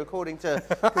disappear, according to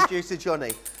producer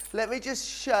Johnny. Let me just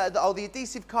show the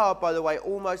adhesive card, by the way,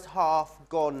 almost half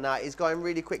gone now. It's going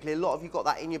really quickly. A lot of you got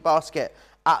that in your basket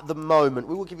at the moment.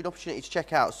 We will give you an opportunity to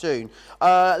check out soon.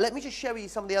 Let me just show you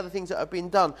some of the other things that have been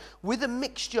done with a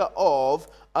mixture of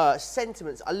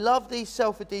sentiments. I love the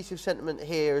self-adhesive sentiment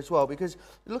here as well, because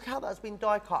look how that's been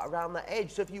die cut around the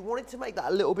edge. So if you wanted to make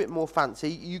that a little bit more fancy,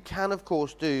 you can of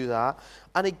course do that.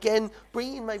 And again,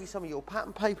 bring in maybe some of your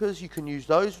pattern papers, you can use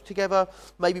those together.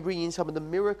 Maybe bring in some of the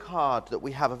mirror card that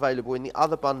we have available in the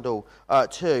other bundle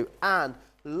too. And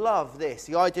love this,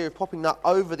 the idea of popping that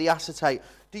over the acetate.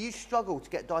 Do you struggle to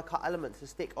get die cut elements to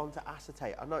stick onto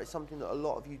acetate? I know it's something that a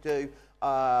lot of you do,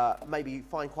 maybe you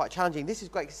find quite challenging. This is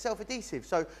great, it's self-adhesive,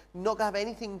 so you're not going to have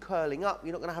anything curling up.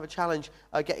 You're not going to have a challenge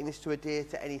getting this to adhere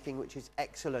to anything, which is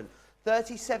excellent.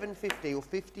 $37.50 or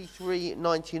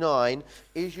 $53.99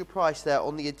 is your price there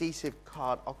on the adhesive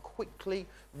card. I'll quickly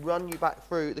run you back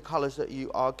through the colours that you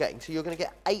are getting. So you're going to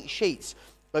get 8 sheets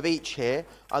of each here,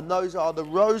 and those are the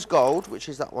rose gold, which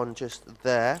is that one just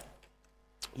there.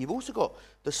 You've also got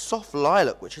the soft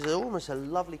lilac, which is almost a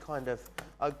lovely kind of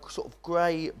sort of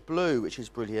grey blue, which is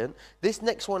brilliant. This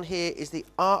next one here is the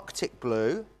Arctic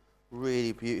blue,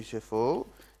 really beautiful.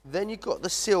 Then you've got the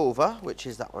silver, which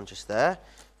is that one just there.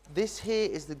 This here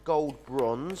is the gold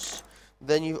bronze.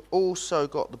 Then you've also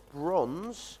got the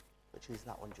bronze, which is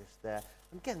that one just there.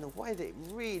 And again, the way that it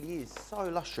really is so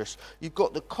lustrous. You've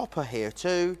got the copper here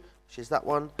too, which is that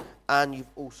one. And you've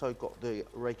also got the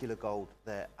regular gold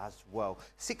there as well.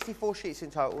 64 sheets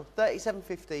in total,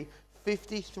 $37.50,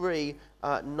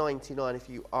 $53.99 if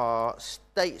you are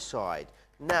stateside.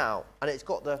 Now, and it's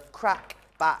got the crack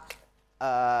back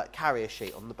carrier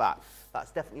sheet on the back.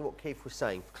 That's definitely what Keith was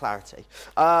saying for clarity.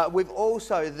 We've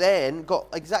also then got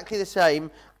exactly the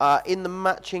same in the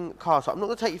matching card. So I'm not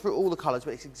going to take you through all the colours,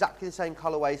 but it's exactly the same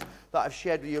colourways that I've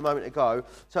shared with you a moment ago.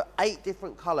 So 8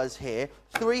 different colours here,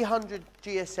 300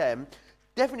 GSM.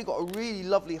 Definitely got a really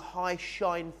lovely high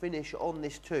shine finish on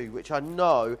this too, which I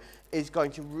know is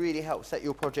going to really help set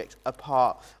your project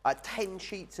apart. 10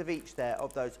 sheets of each there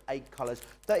of those 8 colours,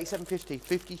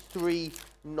 $37.50,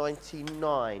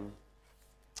 $53.99.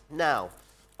 Now,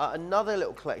 another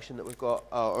little collection that we've got,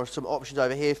 or some options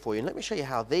over here for you, and let me show you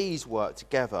how these work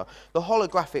together. The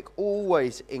holographic,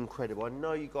 always incredible. I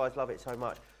know you guys love it so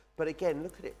much. But again,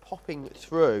 look at it popping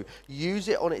through. Use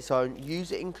it on its own.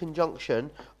 Use it in conjunction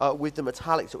with the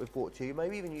metallics that we've brought to you.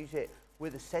 Maybe even use it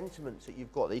with the sentiments that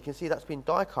you've got there. You can see that's been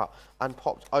die cut and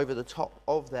popped over the top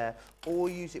of there. Or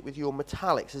use it with your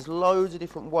metallics. There's loads of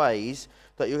different ways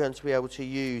that you're going to be able to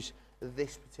use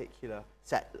this particular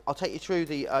set. I'll take you through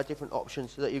the different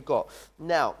options that you've got.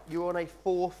 Now, you're on a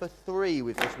 4 for 3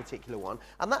 with this particular one,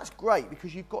 and that's great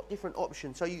because you've got different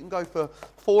options. So you can go for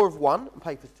 4 of one and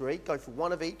pay for 3, go for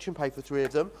 1 of each and pay for 3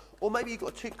 of them, or maybe you've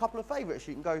got a couple of favourites.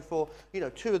 You can go for, you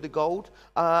know, 2 of the gold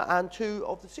and 2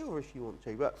 of the silver if you want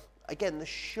to. But again, the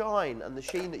shine and the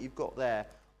sheen that you've got there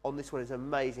on this one is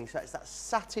amazing. So it's that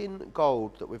satin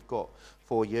gold that we've got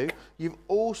for you. You've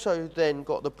also then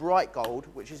got the bright gold,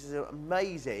 which is an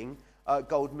amazing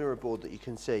gold mirror board that you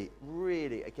can see.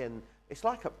 Really, again, it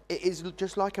is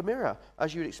just like a mirror,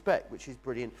 as you would expect, which is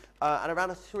brilliant. And around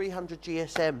a 300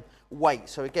 GSM weight.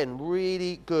 So again,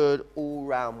 really good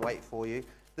all-round weight for you.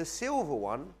 The silver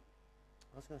one,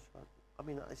 I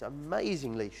mean, that is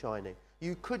amazingly shiny.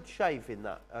 You could shave in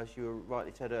that, as you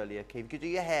rightly said earlier, Keith. You could do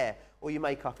your hair or your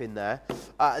makeup in there.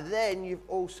 Then you've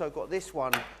also got this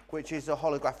one, which is a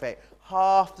holographic.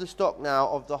 Half the stock now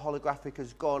of the holographic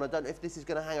has gone. I don't know if this is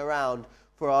going to hang around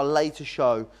for our later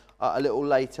show, a little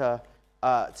later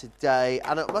today.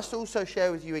 And I must also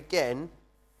share with you again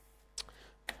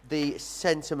the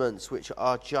sentiments, which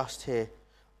are just here.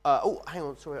 Oh, hang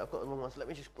on, sorry, I've got the wrong ones. Let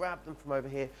me just grab them from over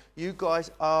here. You guys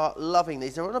are loving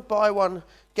these. They're on a buy one,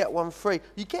 get one free.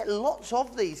 You get lots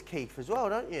of these, Keith, as well,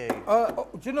 don't you?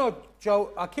 Do you know,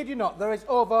 Joe, I kid you not, there is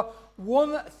over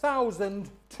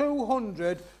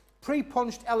 1,200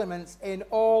 pre-punched elements in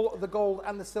all the gold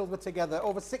and the silver together.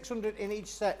 Over 600 in each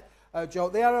set. Joe,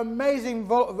 they are amazing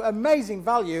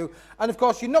value, and of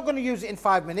course you're not going to use it in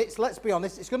 5 minutes, let's be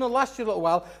honest. It's going to last you a little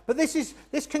while, but this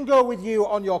can go with you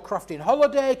on your crafting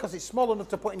holiday because it's small enough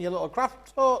to put in your little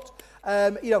craft tote.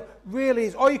 You know, really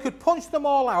is. Or you could punch them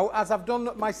all out, as I've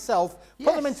done myself,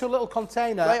 put them into a little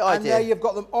container, and there you've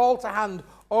got them all to hand,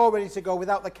 all ready to go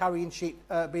without the carrying sheet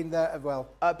being there as well.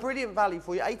 Brilliant value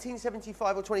for you,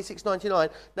 $18.75 or $26.99.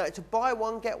 Now, it's a buy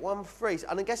one, get one free.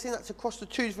 And I'm guessing that's across the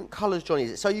 2 different colours, Johnny,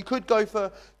 is it? So you could go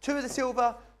for 2 of the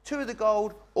silver, 2 of the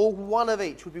gold, or 1 of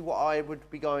each would be what I would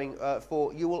be going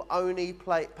for. You will only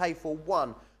pay for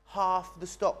 1. Half the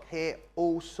stock here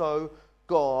also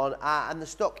gone, and the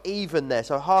stock even there.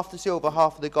 So half the silver,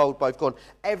 half of the gold, both gone.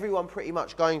 Everyone pretty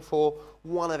much going for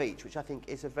one of each, which I think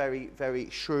is a very, very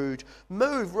shrewd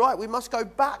move. Right, we must go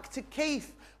back to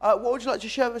Keith. What would you like to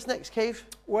show us next, Keith?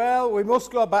 Well, we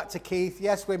must go back to Keith.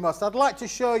 Yes, we must. I'd like to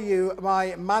show you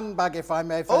my man bag, if I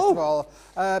may, first of all.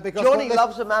 Because Johnny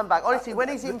loves a man bag. Honestly, when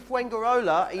he's in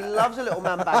Fuengirola, he loves a little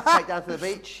man bag to take down to the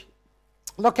beach.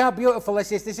 Look how beautiful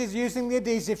this is. This is using the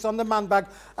adhesives on the man bag.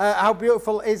 How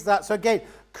beautiful is that? So again,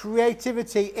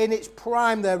 creativity in its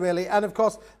prime there, really. And of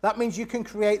course, that means you can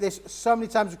create this so many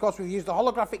times. Of course, we've used the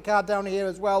holographic card down here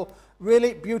as well.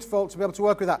 Really beautiful to be able to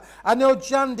work with that. I know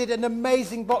Jan did an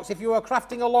amazing box. If you were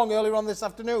crafting along earlier on this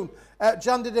afternoon,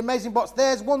 Jan did an amazing box.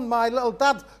 There's one, my little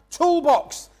dad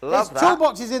toolbox. Love that.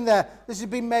 Toolbox is in there. This has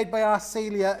been made by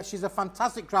Arcelia. She's a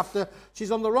fantastic crafter.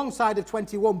 She's on the wrong side of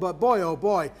 21, but boy, oh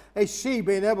boy, is she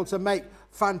being able to make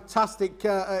fantastic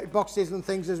boxes and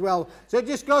things as well. So it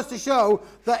just goes to show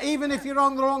that even if you're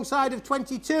on the wrong side of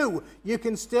 22, you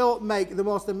can still make the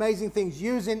most amazing things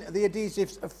using the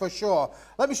adhesives for sure.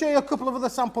 Let me show you a couple of other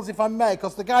samples if I may,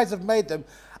 because the guys have made them.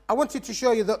 I wanted to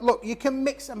show you that, look, you can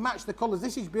mix and match the colours.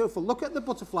 This is beautiful. Look at the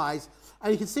butterflies,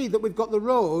 and you can see that we've got the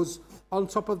rose on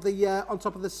top of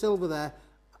the silver there.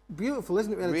 Beautiful,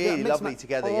 isn't it? Really lovely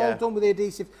together, all done with the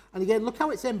adhesive. And again, look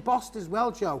how it's embossed as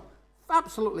well, Joe.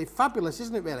 Absolutely fabulous,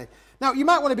 isn't it, really? Now, you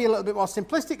might want to be a little bit more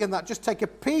simplistic than that. Just take a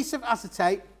piece of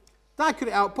acetate, die cut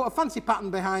it out, put a fancy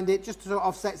pattern behind it, just so it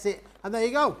offsets it, and there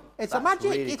you go. It's a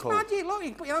magic. Really it's cool. Magic. Look, you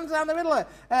can put your hands down the middle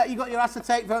there. You got your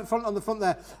acetate front on the front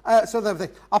there. So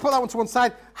everything. I'll put that one to one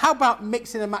side. How about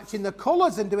mixing and matching the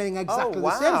colours and doing exactly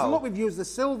the same? So look, we've used the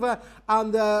silver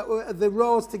and the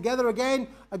rose together again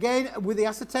with the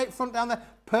acetate front down there.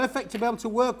 Perfect to be able to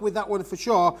work with that one for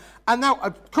sure. And now a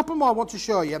couple more I want to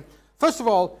show you. First of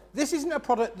all, this isn't a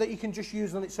product that you can just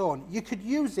use on its own. You could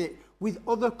use it with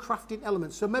other crafting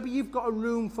elements. So maybe you've got a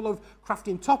room full of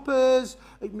crafting toppers,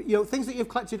 you know, things that you've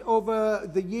collected over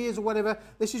the years or whatever.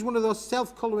 This is one of those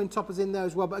self-colouring toppers in there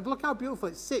as well. But look how beautiful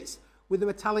it sits with the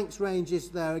metallics ranges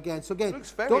there again. So again,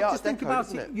 don't just think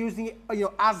about it using it, you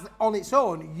know, as on its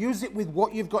own. Use it with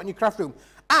what you've got in your craft room.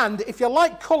 And if you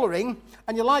like colouring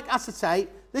and you like acetate,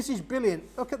 this is brilliant.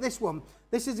 Look at this one.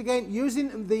 This is, again,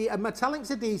 using the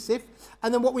metallics adhesive.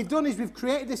 And then what we've done is we've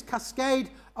created this cascade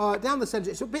down the centre.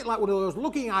 It's a bit like one of those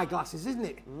looking eyeglasses, isn't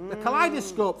it? The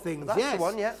kaleidoscope things, that's yes. The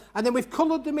one, yeah. And then we've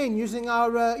coloured them in using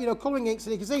our, you know, colouring inks.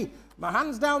 And you can see my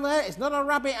hand's down there. It's not a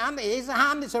rabbit hand. It is a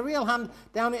hand. It's a real hand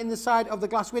down in the side of the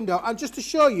glass window. And just to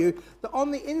show you that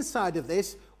on the inside of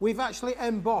this, we've actually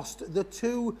embossed the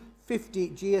 250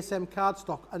 GSM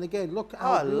cardstock, and again, look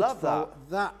how beautiful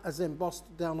that has embossed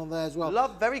down on there as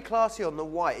well. Very classy on the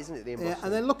white, isn't it, the embossing? Yeah,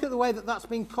 and then look at the way that that's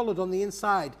been coloured on the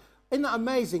inside. Isn't that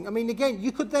amazing? I mean, again,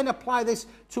 you could then apply this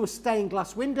to a stained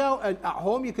glass window, and at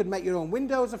home you could make your own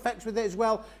windows effects with it as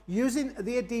well, using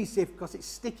the adhesive, because it's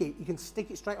sticky. You can stick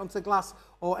it straight onto glass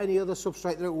or any other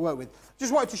substrate that it will work with.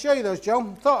 Just wanted to show you those,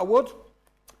 Joe. Thought I would.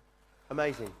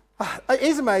 Amazing. It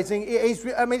is amazing. It is.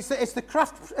 I mean, it's the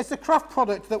craft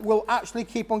product that will actually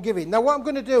keep on giving. Now, what I'm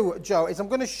going to do, Joe, is I'm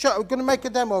going to make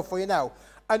a demo for you now,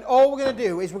 and all we're going to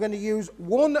do is we're going to use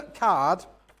one card.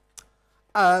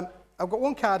 I've got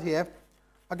one card here.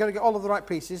 I'm going to get all of the right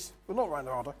pieces. Well, not right in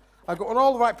order. I've got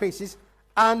all the right pieces,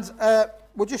 and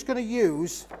we're just going to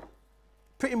use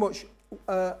pretty much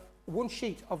one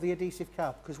sheet of the adhesive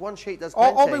card. Because one sheet does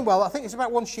plenty. All being well, I think it's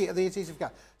about one sheet of the adhesive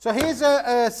card. So here's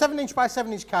a 7" by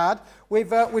 7" card.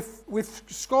 We've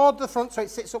scored the front so it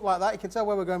sits up like that. You can tell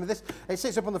where we're going with this. It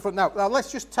sits up on the front. Now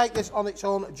let's just take this on its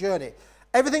own journey.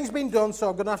 Everything's been done,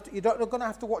 so you're not going to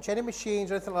have to watch any machines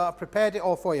or anything like that. I've prepared it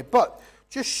all for you. But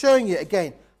just showing you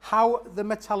again how the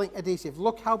metallic adhesive,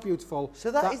 look how beautiful.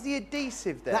 So that is the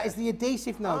adhesive there? That is the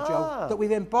adhesive now, Joe, that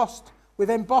we've embossed. We've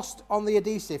embossed on the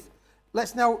adhesive.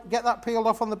 Let's now get that peeled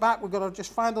off on the back. We've got to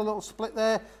just find a little split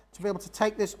there to be able to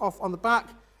take this off on the back.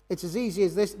 It's as easy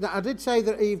as this. Now, I did say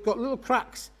that you've got little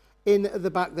cracks in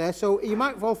the back there, so you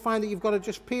might well find that you've got to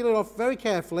just peel it off very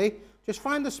carefully. Just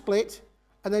find the split,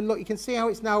 and then look, you can see how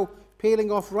it's now peeling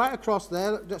off right across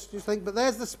there. Just think, but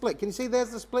there's the split. Can you see there's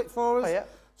the split for us? Oh, yeah.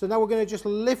 So now we're going to just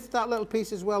lift that little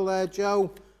piece as well there,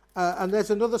 Joe. And there's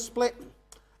another split.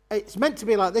 It's meant to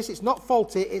be like this. It's not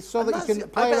faulty. It's so that you can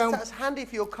play around. That's handy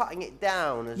if you're cutting it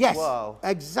down as well.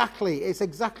 Yes, exactly. It's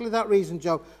exactly that reason,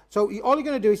 Joe. So all you're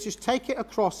going to do is just take it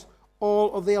across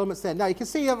all of the elements there. Now you can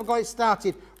see I've got it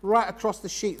started right across the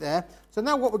sheet there. So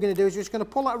now what we're going to do is we're just going to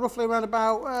pull that roughly around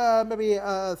about maybe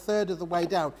a third of the way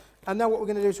down. And now what we're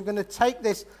going to do is we're going to take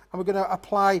this and we're going to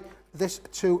apply this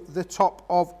to the top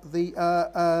of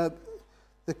the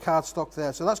the cardstock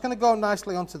there. So that's going to go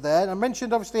nicely onto there. And I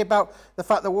mentioned obviously about the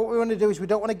fact that what we want to do is we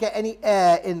don't want to get any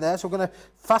air in there. So we're going to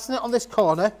fasten it on this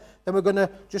corner. Then we're going to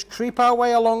just creep our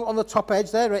way along on the top edge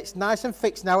there. It's nice and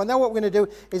fixed now. And now what we're going to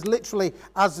do is literally,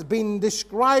 as been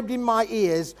described in my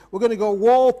ears, we're going to go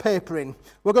wallpapering.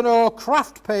 We're going to go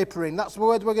craft papering. That's the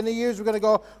word we're going to use. We're going to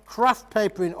go craft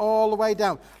papering all the way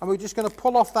down. And we're just going to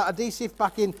pull off that adhesive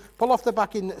backing, pull off the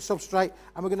backing substrate,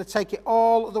 and we're going to take it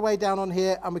all the way down on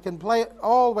here, and we can play it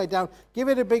all the way down. Give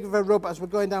it a big of a rub as we're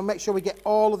going down. Make sure we get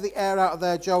all of the air out of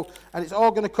there, Joe, and it's all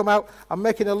going to come out. I'm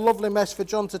making a lovely mess for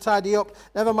John to tidy up.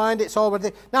 Never mind, it's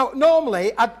already. Now,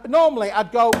 normally I'd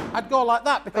go like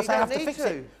that because I have to fix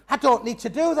it. I don't need to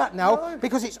do that now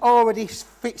because it's already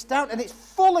fixed down and it's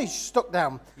fully stuck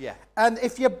down. Yeah. And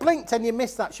if you blinked and you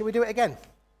missed that, should we do it again?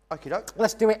 Okey-doke.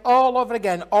 Let's do it all over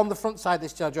again on the front side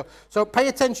this time, Joe. So pay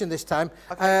attention this time,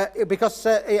 because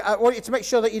I want you to make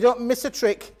sure that you don't miss a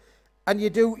trick, and you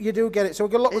do get it. So we're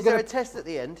going to look. Is there a test at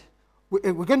the end?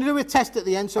 We're going to do a test at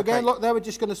the end. So again, look there. We're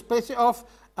just going to split it off,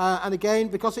 and again,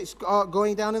 because it's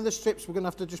going down in the strips, we're going to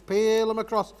have to just peel them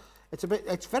across.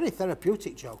 It's very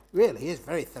therapeutic, Joe. Really is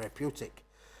very therapeutic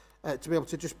to be able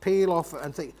to just peel off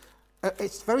and think.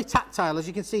 It's very tactile, as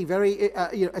you can see. Very,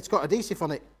 it's got adhesive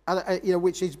on it,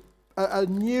 which is a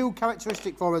new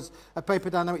characteristic for us at Paper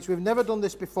Dienamics. We've never done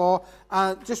this before.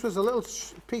 Just was a little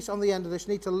piece on the end of this.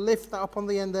 You need to lift that up on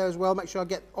the end there as well. Make sure I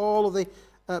get all of the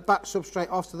back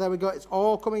substrate off. So there we go. It's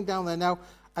all coming down there now.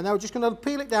 And now we're just going to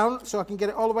peel it down so I can get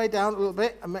it all the way down a little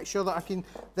bit and make sure that I can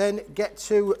then get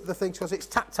to the things because it's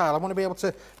tactile. I want to be able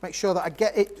to make sure that I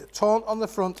get it torn on the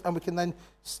front and we can then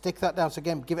stick that down. So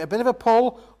again, give it a bit of a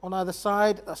pull on either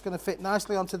side. That's going to fit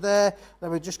nicely onto there. Then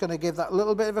we're just going to give that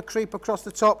little bit of a creep across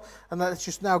the top, and let's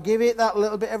just now give it that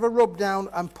little bit of a rub down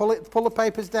and pull the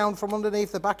papers down from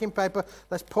underneath the backing paper.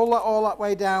 Let's pull that all that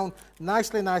way down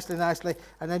nicely, nicely, nicely,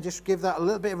 and then just give that a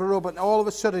little bit of a rub, and all of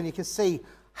a sudden you can see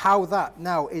how that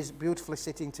now is beautifully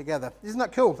sitting together. Isn't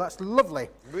that cool? That's lovely.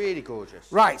 Really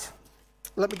gorgeous. Right.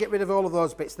 Let me get rid of all of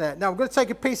those bits there. Now I'm going to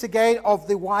take a piece again of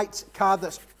the white card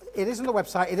it is on the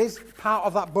website. It is part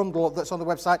of that bundle that's on the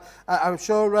website. I'm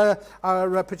sure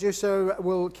our producer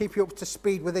will keep you up to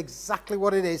speed with exactly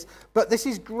what it is. But this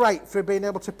is great for being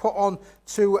able to put on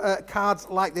to cards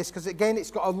like this because, again,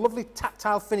 it's got a lovely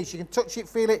tactile finish. You can touch it,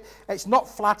 feel it. It's not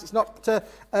flat. It's not,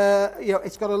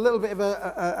 it's got a little bit of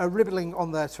a ribbling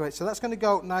on there to it. So that's going to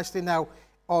go nicely now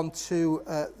onto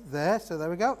there. So there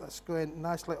we go. That's going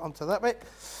nicely onto that bit.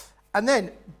 And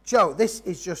then, Joe, this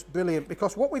is just brilliant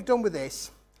because what we've done with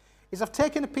this is I've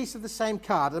taken a piece of the same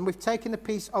card and we've taken a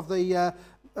piece of the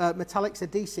metallics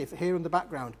adhesive here in the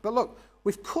background. But look,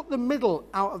 we've cut the middle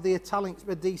out of the metallics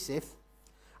adhesive,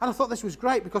 and I thought this was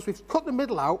great because we've cut the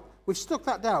middle out, we've stuck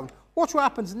that down. Watch what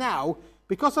happens now,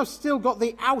 because I've still got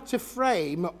the outer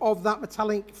frame of that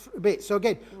metallic bit. So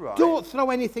again, don't throw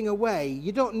anything away.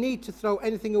 You don't need to throw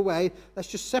anything away. Let's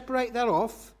just separate that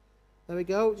off. There we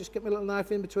go. Just get my little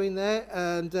knife in between there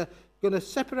and going to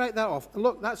separate that off. And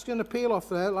look, that's going to peel off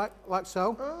there like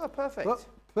so. Oh, perfect. Look,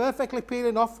 perfectly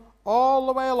peeling off all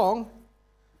the way along.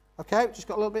 Okay, just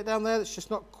got a little bit down there that's just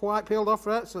not quite peeled off,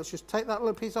 right? So let's just take that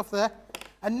little piece off there.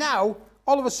 And now,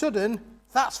 all of a sudden,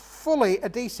 that's fully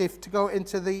adhesive to go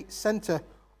into the centre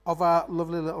of our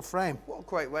lovely little frame. What a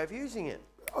great way of using it.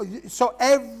 So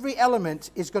every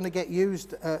element is going to get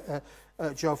used,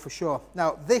 Joe, for sure.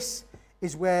 Now, this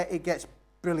is where it gets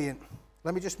brilliant.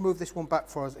 Let me just move this one back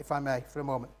for us, if I may, for a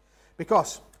moment.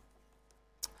 Because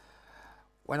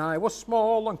when I was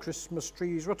small and Christmas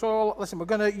trees were tall, listen, we're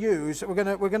going to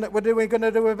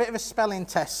do a bit of a spelling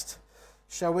test,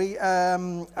 shall we? Are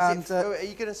you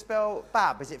going to spell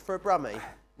Bab? Is it for a brummie?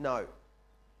 No.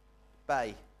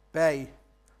 Bay. Bay.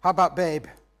 How about babe?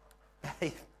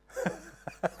 Babe.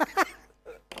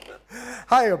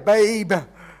 Hiya, babe.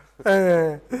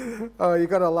 Oh,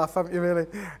 you've got to laugh, haven't you, really?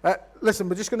 Listen,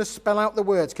 we're just going to spell out the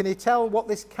words. Can you tell what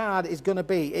this card is going to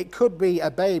be? It could be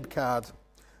a babe card.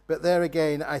 But there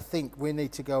again, I think we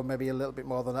need to go maybe a little bit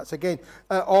more than that. So again,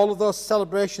 all of those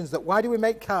celebrations, why do we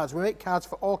make cards? We make cards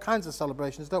for all kinds of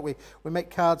celebrations, don't we? We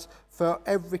make cards for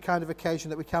every kind of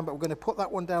occasion that we can, but we're going to put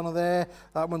that one down on there.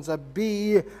 That one's a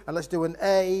B, and let's do an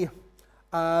A.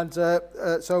 And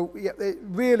so, yeah, it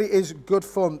really is good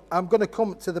fun. I'm going to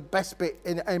come to the best bit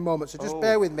in a moment, so just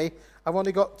bear with me. I've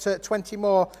only got 20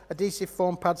 more adhesive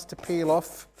foam pads to peel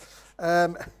off.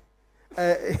 8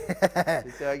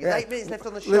 minutes left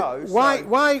on the show.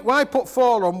 Why put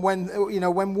 4 on when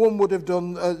when one would have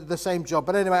done the same job?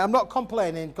 But anyway, I'm not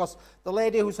complaining because the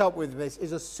lady who's helped with this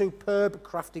is a superb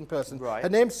crafting person. Her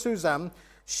name's Suzanne.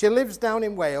 She lives down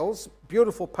in Wales,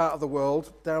 beautiful part of the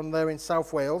world, down there in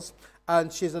South Wales.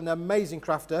 and she's an amazing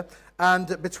crafter.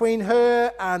 And between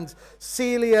her and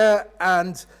Celia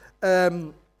and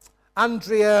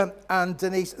Andrea and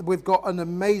Denise, we've got an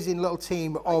amazing little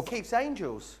team of... Keith's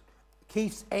Angels.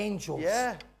 Keith's Angels.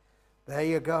 Yeah. There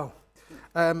you go.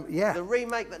 Yeah. The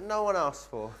remake that no one asked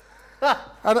for.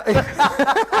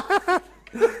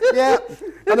 Yeah,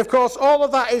 and of course all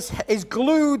of that is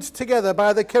glued together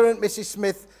by the current Mrs.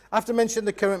 Smith. I have to mention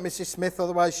the current Mrs. Smith,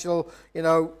 otherwise she'll,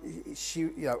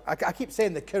 I keep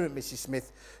saying the current Mrs.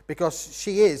 Smith because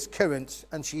she is current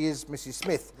and she is Mrs.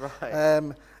 Smith.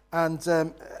 Right.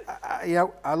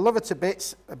 I love her to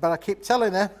bits, but I keep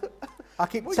telling her.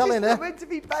 Telling her. Meant to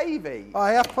be baby. Oh,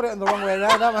 I have put it in the wrong way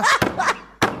around, haven't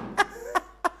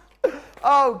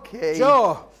I? Okay.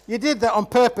 Joe. You did that on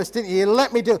purpose, didn't you? You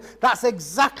let me do it. That's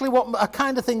exactly what a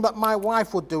kind of thing that my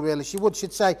wife would do, really.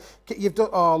 She'd say, you've done,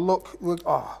 oh, look,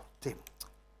 oh, dear.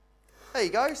 There you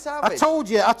go, salvage. I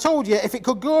told you, if it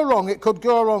could go wrong, it could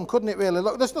go wrong, couldn't it, really?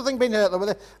 Look, there's nothing been hurt,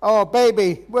 though. Oh,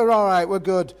 baby, we're all right, we're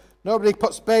good. Nobody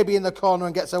puts baby in the corner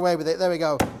and gets away with it. There we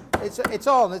go. It's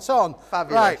on.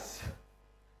 Fabulous. Right.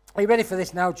 Are you ready for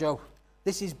this now, Joe?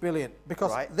 This is brilliant,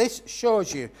 because this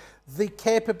shows you the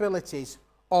capabilities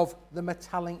of the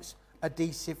Metallinks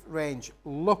adhesive range.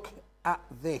 Look at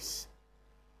this.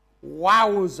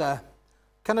 Wowzer.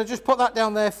 Can I just put that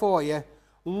down there for you?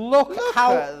 Look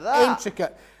how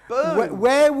intricate. Boom.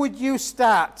 Where would you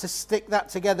start to stick that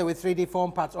together with 3D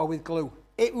foam pads or with glue?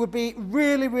 It would be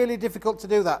really, really difficult to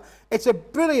do that. It's a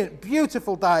brilliant,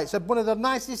 beautiful die. It's one of the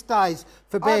nicest dies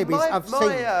for babies I've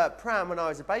seen. My pram when I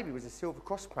was a baby was a Silver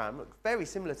Cross pram. Looked very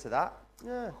similar to that.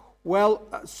 Yeah. Well,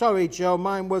 sorry, Joe.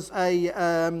 Mine was a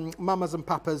Mamas and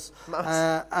Papas,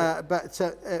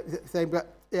 thing. But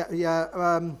yeah.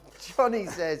 Johnny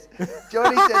says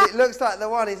it looks like the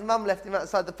one his mum left him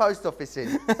outside the post office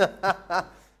in.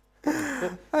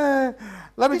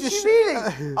 Let me just. Really?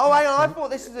 Oh, hang on! I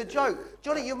thought this was a joke.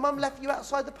 Johnny, your mum left you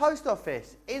outside the post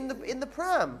office in the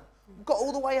pram. Got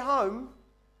all the way home,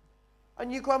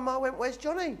 and your grandma went, "Where's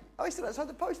Johnny?" Oh, he's still outside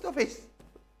the post office.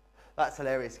 That's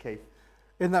hilarious, Keith.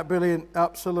 Isn't that brilliant?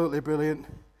 Absolutely brilliant.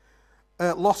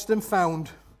 Lost and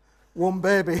found. One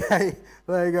baby. Hey,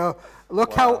 there you go.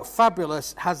 Look how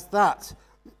fabulous has that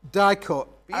die cut.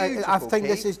 I think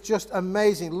this is just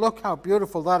amazing. Look how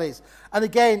beautiful that is. And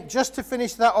again, just to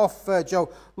finish that off, Joe,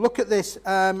 look at this.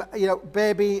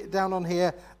 Baby down on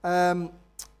here.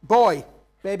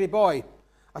 Baby boy,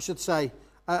 I should say.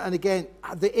 And again,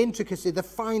 the intricacy, the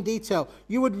fine detail.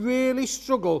 You would really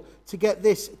struggle to get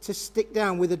this to stick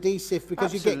down with adhesive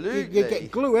because you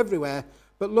get glue everywhere.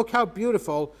 But look how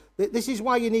beautiful. This is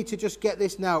why you need to just get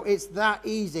this now. It's that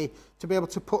easy to be able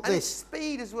to put and this. It's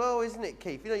speed as well, isn't it,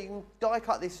 Keith? You can die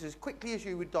cut this as quickly as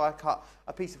you would die cut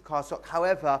a piece of cardstock.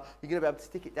 However, you're going to be able to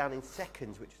stick it down in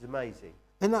seconds, which is amazing.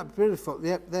 Isn't that beautiful?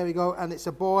 Yep, there we go. And it's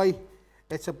a boy.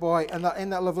 It's a boy. And isn't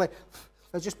that lovely?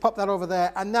 I'll just pop that over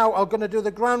there. And now I'm going to do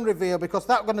the grand reveal because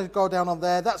that's going to go down on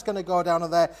there. That's going to go down on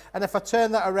there. And if I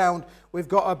turn that around, we've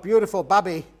got a beautiful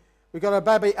babby. We've got a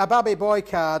babby boy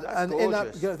card. That's and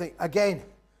gorgeous. in that thing, again,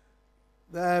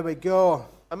 there we go.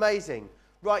 Amazing.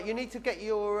 Right, you need to get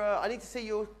your, I need to see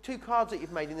your 2 cards that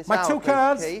you've made in this My hour, 2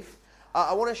 cards. Keith.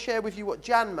 I want to share with you what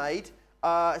Jan made.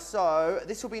 So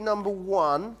this will be number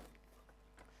 1.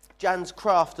 Jan's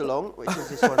craft along, which is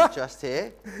this one just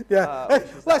here. Yeah,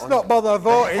 let's not bother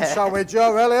voting, shall we,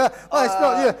 Joe? Earlier,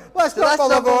 let's not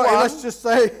bother voting. Let's just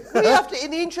say we have to,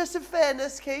 in the interest of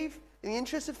fairness, Keith. In the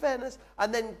interest of fairness,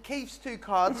 and then Keith's 2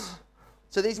 cards.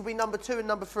 So these will be number 2 and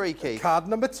number 3, Keith. Card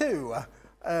number 2.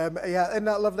 Yeah, isn't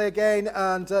that lovely again?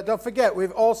 And don't forget,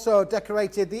 we've also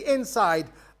decorated the inside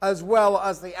as well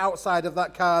as the outside of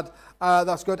that card.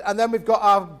 That's good. And then we've got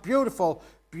our beautiful,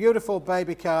 beautiful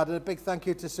baby card. And a big thank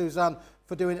you to Suzanne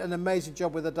for doing an amazing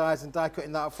job with the dies and die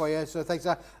cutting that up for you. So thanks,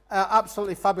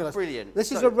 absolutely fabulous. Brilliant.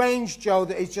 This is a range, Joe,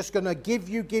 that is just going to give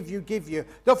you.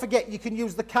 Don't forget, you can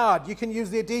use the card, you can use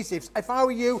the adhesives. If I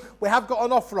were you, we have got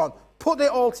an offer on. Put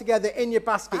it all together in your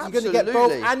basket. Absolutely. You're going to get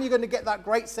both, and you're going to get that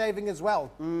great saving as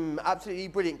well. Absolutely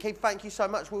brilliant. Keith, thank you so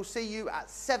much. We'll see you at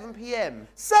 7 p.m.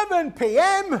 7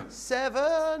 p.m?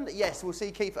 7? Yes, we'll see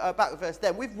Keith back with us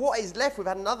then. With what is left, we've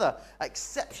had another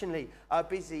exceptionally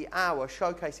busy hour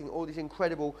showcasing all these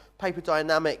incredible Paper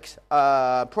Dienamics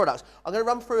products. I'm going to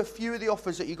run through a few of the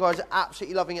offers that you guys are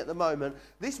absolutely loving at the moment.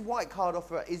 This white card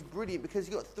offer is brilliant because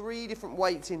you've got 3 different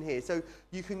weights in here. So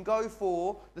you can go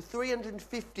for the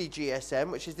 350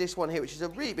 GSM, which is this one here, which is a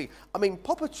really big. I mean,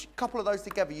 pop a couple of those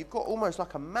together, you've got almost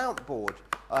like a mount board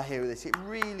here with this. It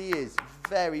really is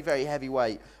very, very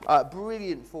heavyweight.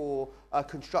 Brilliant for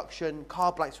construction.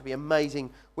 Card blanks would be amazing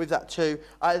with that too.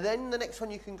 Then the next one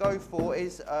you can go for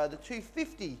is the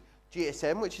 250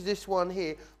 GSM, which is this one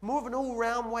here. More of an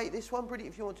all-round weight, this one. Pretty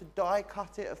if you want to die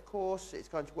cut it, of course. It's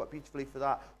going to work beautifully for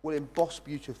that. Will emboss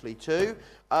beautifully too.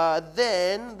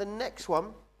 Then the next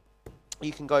one,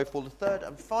 you can go for the third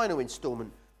and final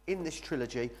instalment in this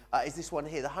trilogy, is this one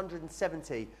here, the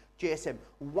 170 GSM.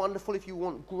 Wonderful if you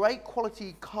want great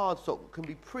quality cardstock that can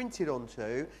be printed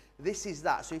onto. This is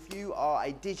that. So if you are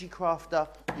a digicrafter,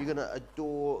 you're going to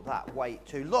adore that weight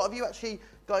too. A lot of you actually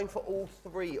going for all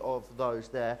three of those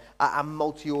there and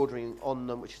multi-ordering on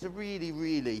them, which is a really,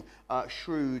 really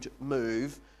shrewd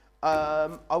move.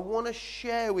 I want to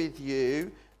share with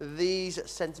you these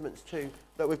sentiments too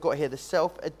that we've got here, the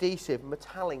self-adhesive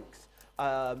metallics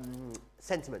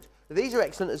sentiment. These are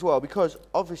excellent as well because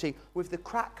obviously with the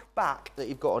crack back that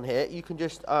you've got on here, you can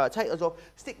just take those off,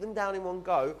 stick them down in one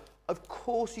go. Of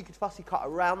course, you could fussy cut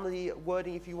around the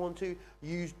wording if you want to.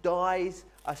 Use dies,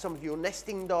 some of your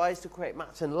nesting dies to create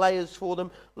mats and layers for them.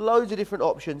 Loads of different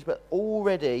options, but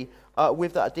already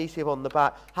with that adhesive on the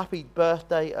back. Happy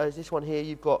birthday is this one here.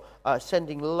 You've got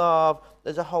sending love.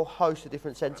 There's a whole host of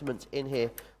different sentiments in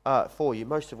here for you,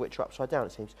 most of which are upside down,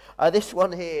 it seems. This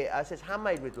one here says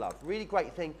handmade with love. Really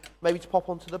great thing, maybe to pop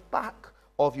onto the back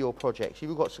of your projects.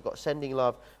 You've got sending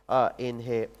love in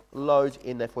here, loads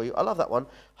in there for you. I love that one.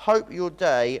 Hope your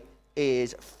day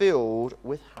is filled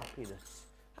with happiness.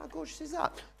 How gorgeous is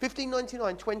that?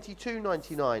 $15.99,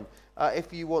 $22.99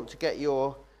 if you want to get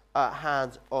your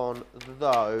hands on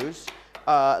those.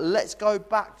 Let's go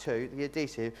back to the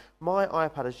adhesive. My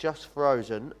iPad has just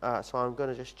frozen, so I'm going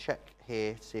to just check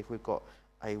here to see if we've got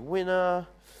a winner.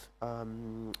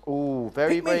 Oh,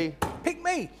 very. Pick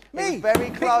me! It was very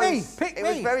close. Pick me!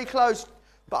 It was very close,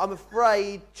 but I'm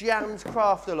afraid Jan's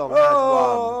Craft Along has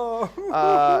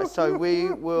won. So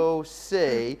we will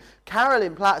see.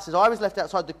 Carolyn Platt says, I was left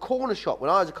outside the corner shop when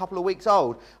I was a couple of weeks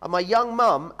old, and my young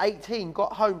mum, 18,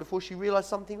 got home before she realised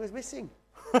something was missing.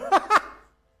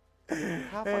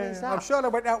 How funny is that? I'm sure I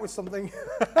went out with something.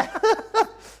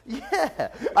 Yeah.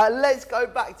 Let's go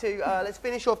back to, let's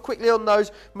finish off quickly on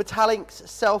those metallics,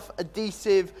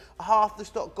 self-adhesive, half the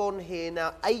stock gone here.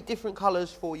 Now, 8 different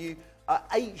colours for you.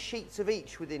 8 sheets of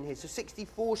each within here, so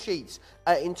 64 sheets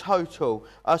in total.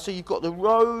 So you've got the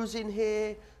rose in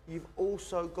here, you've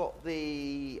also got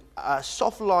the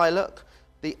soft lilac,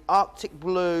 the Arctic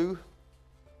blue,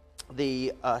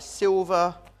 the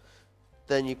silver,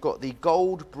 then you've got the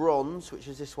gold bronze, which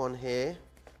is this one here.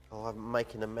 Oh, I'm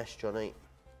making a mess, Johnny.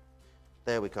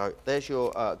 There we go. There's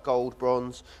your gold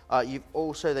bronze. You've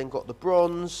also then got the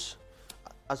bronze,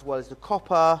 as well as the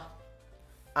copper,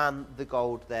 and the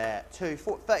gold there too.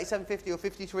 $37.50 or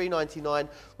 $53.99.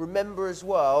 Remember as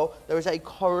well, there is a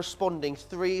corresponding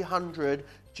 300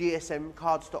 GSM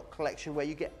cardstock collection where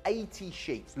you get 80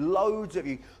 sheets, loads of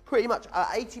you, pretty much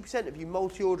 80% of you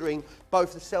multi-ordering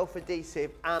both the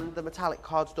self-adhesive and the metallic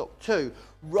cardstock too.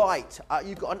 Right,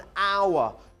 you've got an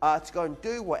hour to go and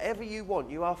do whatever you want.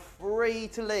 You are free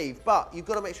to leave, but you've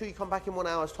got to make sure you come back in 1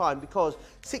 hour's time because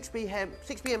 6 p.m.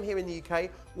 here in the UK,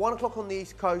 1 o'clock on the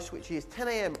East Coast, which is 10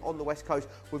 a.m. on the West Coast,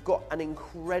 we've got an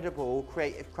incredible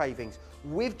Creative Cravings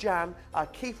with Jan.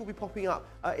 Keith will be popping up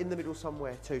in the middle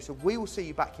somewhere too, so we will see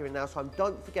you back here in an hour's time.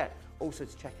 Don't forget also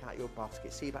to check out your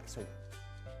basket. See you back soon.